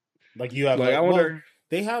 Right. Like you have like, I wonder,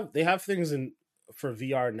 they have things in for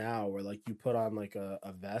VR now where like you put on like a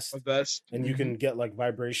vest and you can get like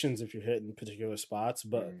vibrations if you're hitting particular spots.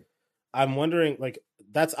 But I'm wondering, like,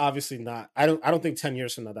 that's obviously not, I don't think 10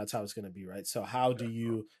 years from now that's how it's going to be, right? So how do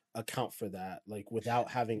you account for that, like without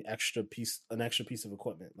having an extra piece of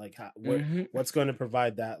equipment? Like what's going to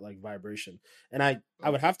provide that like vibration? And I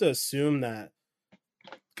would have to assume that,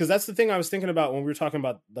 because that's the thing I was thinking about when we were talking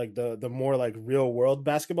about like the more like real world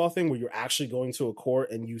basketball thing, where you're actually going to a court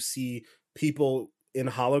and you see people in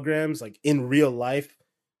holograms, like in real life,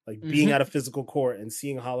 like being at a physical court and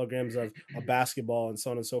seeing holograms of a basketball and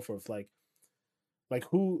so on and so forth. Like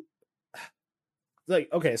who, like,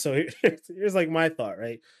 okay, so here's like my thought,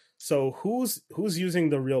 right? So who's using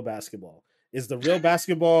the real basketball? Is the real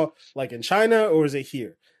basketball like in China, or is it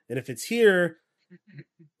here? And if it's here,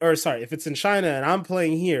 or sorry, if it's in China and I'm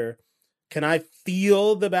playing here, can I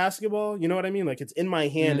feel the basketball? You know what I mean? Like it's in my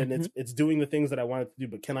hand and it's doing the things that I want it to do,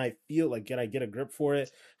 but can I feel, like, can I get a grip for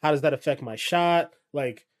it? How does that affect my shot?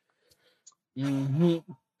 Like, hey,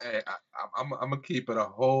 I'm gonna keep it a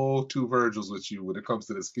whole two Virgils with you when it comes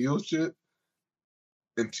to this field shit.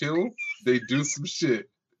 Until they do some shit.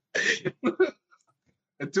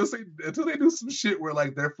 until they do some shit where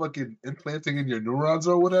like they're fucking implanting in your neurons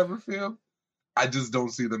or whatever, fam. I just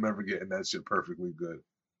don't see them ever getting that shit perfectly good.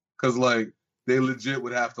 Cause like they legit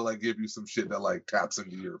would have to like give you some shit that like taps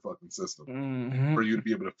into your fucking system for you to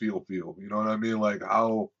be able to feel. You know what I mean? Like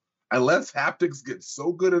how, unless haptics get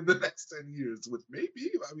so good in the next 10 years, which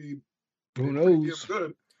maybe, I mean, who knows?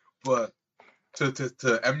 Good, but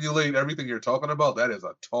to emulate everything you're talking about, that is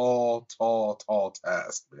a tall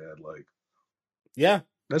task, man. Like, yeah.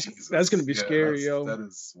 That's gonna be scary, yo. That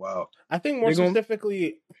is wow. I think more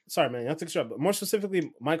specifically, sorry, man, not to interrupt, but more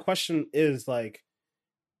specifically, my question is like,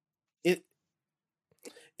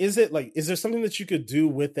 is there something that you could do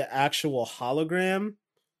with the actual hologram,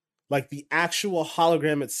 like the actual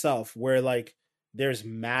hologram itself, where like there's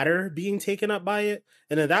matter being taken up by it,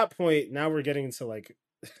 and at that point, now we're getting into like,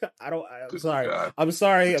 I'm sorry,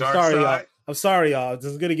 y'all. I'm sorry, y'all.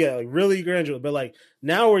 This is gonna get like really granular, but like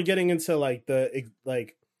now we're getting into like the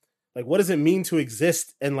like what does it mean to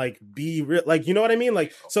exist and like be real? Like, you know what I mean?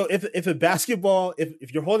 Like, so if a basketball,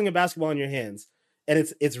 if you're holding a basketball in your hands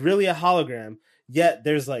and it's really a hologram, yet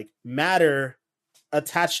there's like matter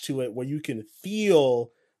attached to it where you can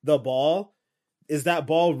feel the ball, is that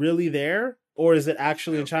ball really there or is it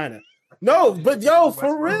actually in China? No, but yo,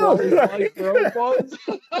 for real. Like, bro,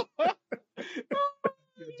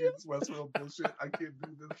 this Westworld bullshit. I can't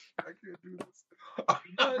do this. I'm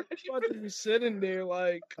about to be sitting there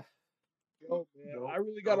like, oh man, I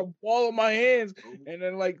really got a ball in my hands, and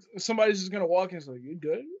then like somebody's just gonna walk in and say, "You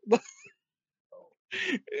good?"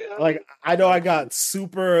 Like, I know I got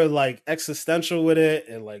super like existential with it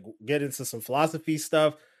and like get into some philosophy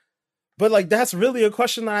stuff, but like that's really a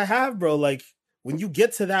question that I have, bro. Like, when you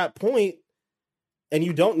get to that point and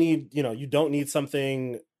you don't need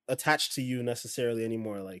something attached to you necessarily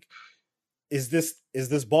anymore, like, is this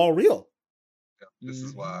ball real? Yeah, this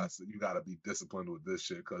is why I said you got to be disciplined with this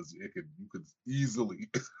shit, because you could easily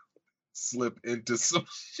slip into some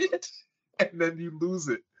shit and then you lose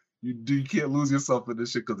it. You can't lose yourself in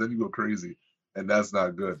this shit, because then you go crazy, and that's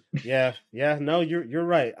not good. Yeah. No, you're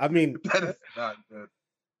right. I mean, that is not good.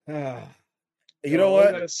 You know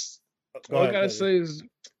what? All I gotta say is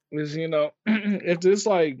if this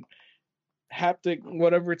like haptic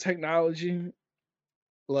whatever technology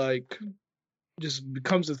like just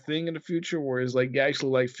becomes a thing in the future, where it's like you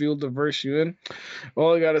actually like feel diverse you in,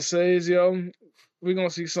 all I gotta say is we're gonna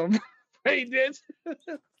see some brain dance.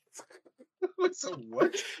 So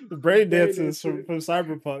what? The brain dances from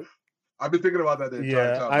Cyberpunk. I've been thinking about that the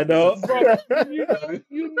entire time. I know. Bro,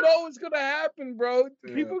 you know it's gonna happen, bro.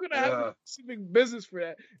 Yeah, people are gonna have a specific business for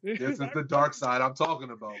that. This is the dark side I'm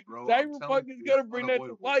talking about, bro. Cyberpunk is gonna bring that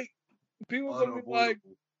to light. People are gonna be like,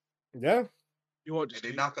 yeah. You want? And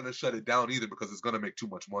they're not gonna shut it down either, because it's gonna make too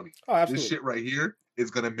much money. Oh, absolutely. This shit right here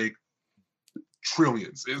is gonna make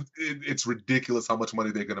trillions. It's ridiculous how much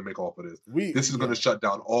money they're gonna make off of this. This is gonna shut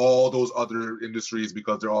down all those other industries,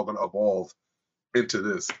 because they're all gonna evolve into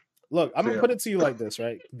this. Look, I'm gonna put it to you like this,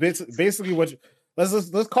 right? Basically,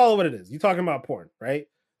 let's call it what it is. You're talking about porn, right?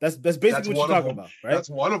 That's basically what you're talking about, right? That's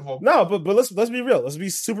one of them. No, but let's be real. Let's be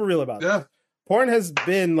super real about it. Porn has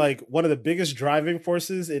been like one of the biggest driving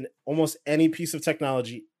forces in almost any piece of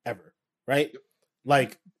technology ever, right?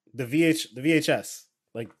 Like the VHS,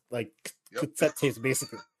 like cassette tapes,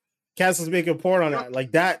 basically. Cass was making porn on that,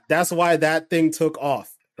 like that. That's why that thing took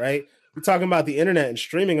off, right? We're talking about the internet and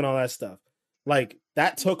streaming and all that stuff. Like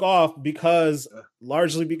that took off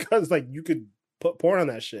largely because like you could put porn on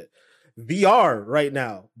that shit. VR right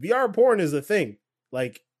now, VR porn is a thing.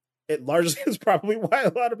 Like it largely is probably why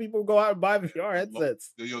a lot of people go out and buy VR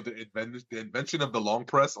headsets. The invention of the long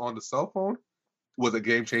press on the cell phone was a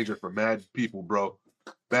game changer for mad people, bro.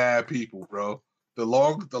 Bad people, bro. The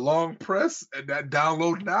long press and that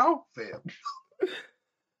download now, fam.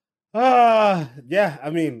 Yeah. I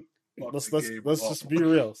mean, let's just be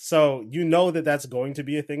real. So you know that's going to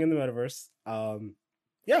be a thing in the metaverse.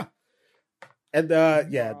 Yeah. And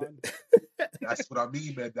yeah. That's what I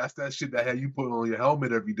mean, man. That's that shit that you put on your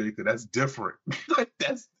helmet every day, because that's different.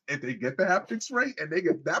 That's if they get the haptics right and they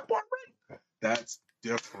get that part right, that's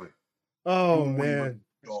different. Oh man.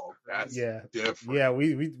 Dog, that's different. Yeah,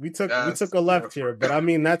 we took a left here, but I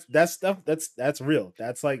mean that's stuff that's real.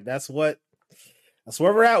 That's where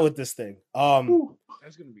we're at with this thing.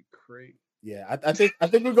 That's gonna be great. Yeah, I think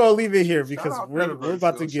we're gonna leave it here, because we're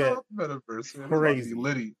about to get crazy.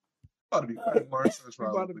 Liddy. About to be Craig Martin.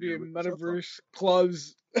 About to be in metaverse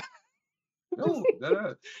clubs. No,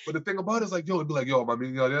 that. But the thing about it is like, it'd be like, am I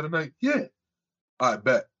meeting y'all the other night? Yeah. I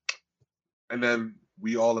bet. And then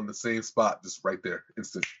we all in the same spot, just right there,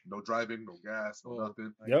 instant. No driving, no gas, no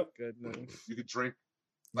nothing. Yep. You could drink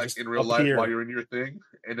like just in real life while you're in your thing,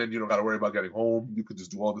 and then you don't got to worry about getting home. You could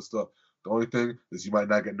just do all this stuff. The only thing is you might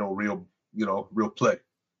not get no real play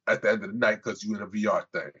at the end of the night because you're in a VR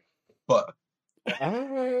thing. But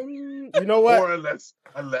you know what? Or unless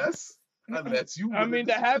you. I mean,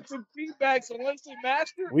 to have some feedbacks, unless they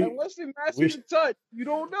master the touch, you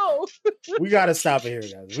don't know. We gotta stop it here,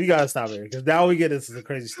 guys. We gotta stop it here, because now we get into the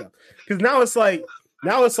crazy stuff. Because now it's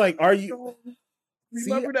like, are you?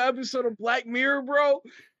 Remember the episode of Black Mirror, bro?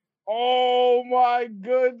 Oh my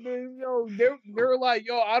goodness, yo, they're like,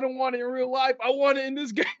 yo, I don't want it in real life. I want it in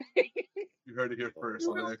this game. You heard it here first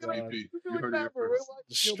on the XVP. You heard it here first.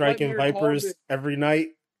 Striking Vipers every night.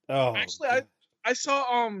 Oh, actually, I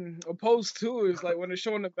saw a post too. It's like when they're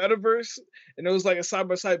showing the metaverse, and it was like a side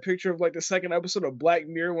by side picture of like the second episode of Black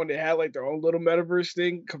Mirror when they had like their own little metaverse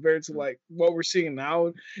thing compared to like what we're seeing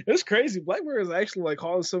now. It's crazy. Black Mirror is actually like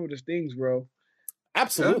calling some of the things, bro.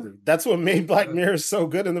 Absolutely, that's what made Black Mirror so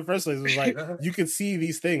good in the first place. It was like you could see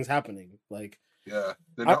these things happening. Like, yeah,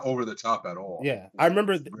 they're not over the top at all. Yeah, I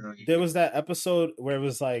remember there was that episode where it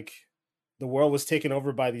was like the world was taken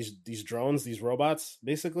over by these drones, these robots,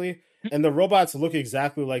 basically. And the robots look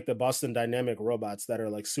exactly like the Boston Dynamic robots that are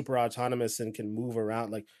like super autonomous and can move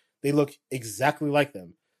around. Like they look exactly like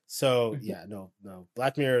them. So yeah, no.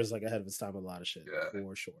 Black Mirror is like ahead of its time with a lot of shit. Yeah.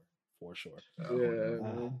 For sure.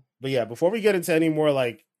 Yeah. But yeah, before we get into any more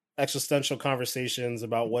like existential conversations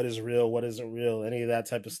about what is real, what isn't real, any of that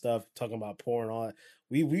type of stuff, talking about porn, all that.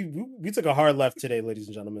 We took a hard left today, ladies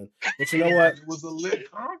and gentlemen. But you know what? It was a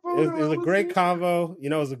lit convo. It was a great convo. You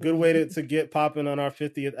know, it was a good way to get popping on our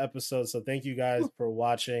 50th episode. So thank you guys for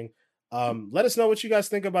watching. Let us know what you guys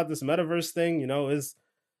think about this metaverse thing. You know,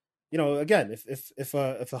 again, if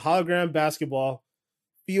a hologram basketball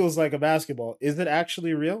feels like a basketball, is it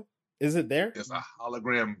actually real? Is it there? It's a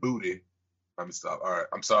hologram booty. Let me stop. All right,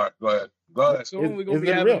 I'm sorry. Go ahead. Soon we're gonna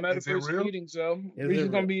be having metaverse meetings, though. We're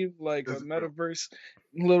just gonna be like a metaverse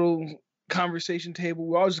little conversation table.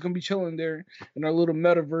 We're all just gonna be chilling there in our little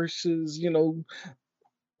metaverses. You know,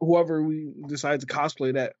 whoever we decide to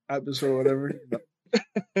cosplay that episode or whatever.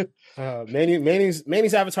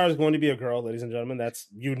 Manny's avatar is going to be a girl, ladies and gentlemen. That's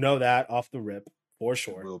that off the rip for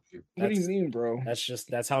sure. What do you mean, bro?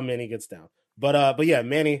 That's how Manny gets down. But yeah,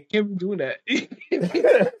 Manny can't be doing that.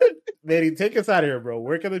 Manny, take us out of here, bro.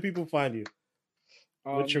 Where can the people find you?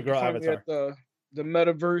 What's your girl avatar? At the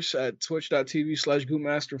metaverse at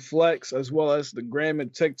twitch.tv/GoopMasterFlex, as well as the gram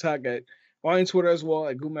and TikTok on Twitter as well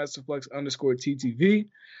at GoopMasterFlex_TTV.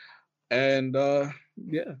 And yeah.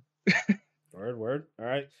 Word. All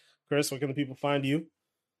right. Chris, where can the people find you?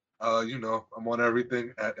 I'm on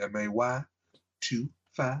everything at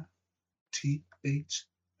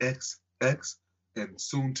MAY25THXX and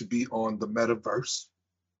soon to be on the metaverse.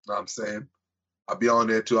 Know what I'm saying? I'll be on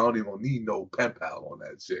there too. I don't even need no pen pal on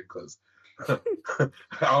that shit because I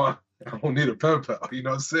don't need a pen pal. You know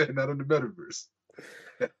what I'm saying? Not in the metaverse.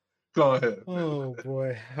 Go ahead. Oh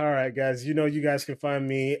boy. All right, guys. You guys can find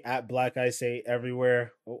me at Black Ice 8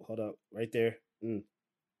 everywhere. Oh, hold up. Right there.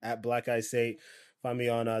 At Black Ice 8. Find me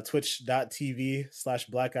on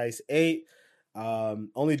twitch.tv/blackice8.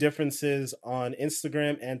 Only differences on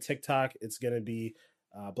Instagram and TikTok. It's going to be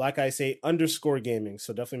Black Ice 8_gaming.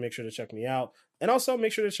 So definitely make sure to check me out. And also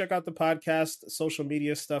make sure to check out the podcast, social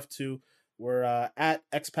media stuff too. We're at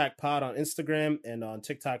XPack Pod on Instagram, and on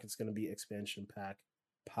TikTok, it's going to be Expansion Pack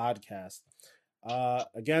Podcast.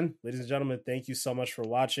 Again, ladies and gentlemen, thank you so much for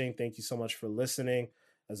watching. Thank you so much for listening.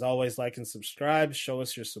 As always, like and subscribe. Show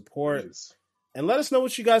us your support. Please. And let us know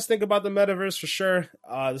what you guys think about the metaverse for sure.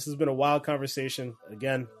 This has been a wild conversation.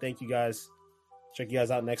 Again, thank you guys. Check you guys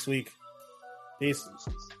out next week. Peace.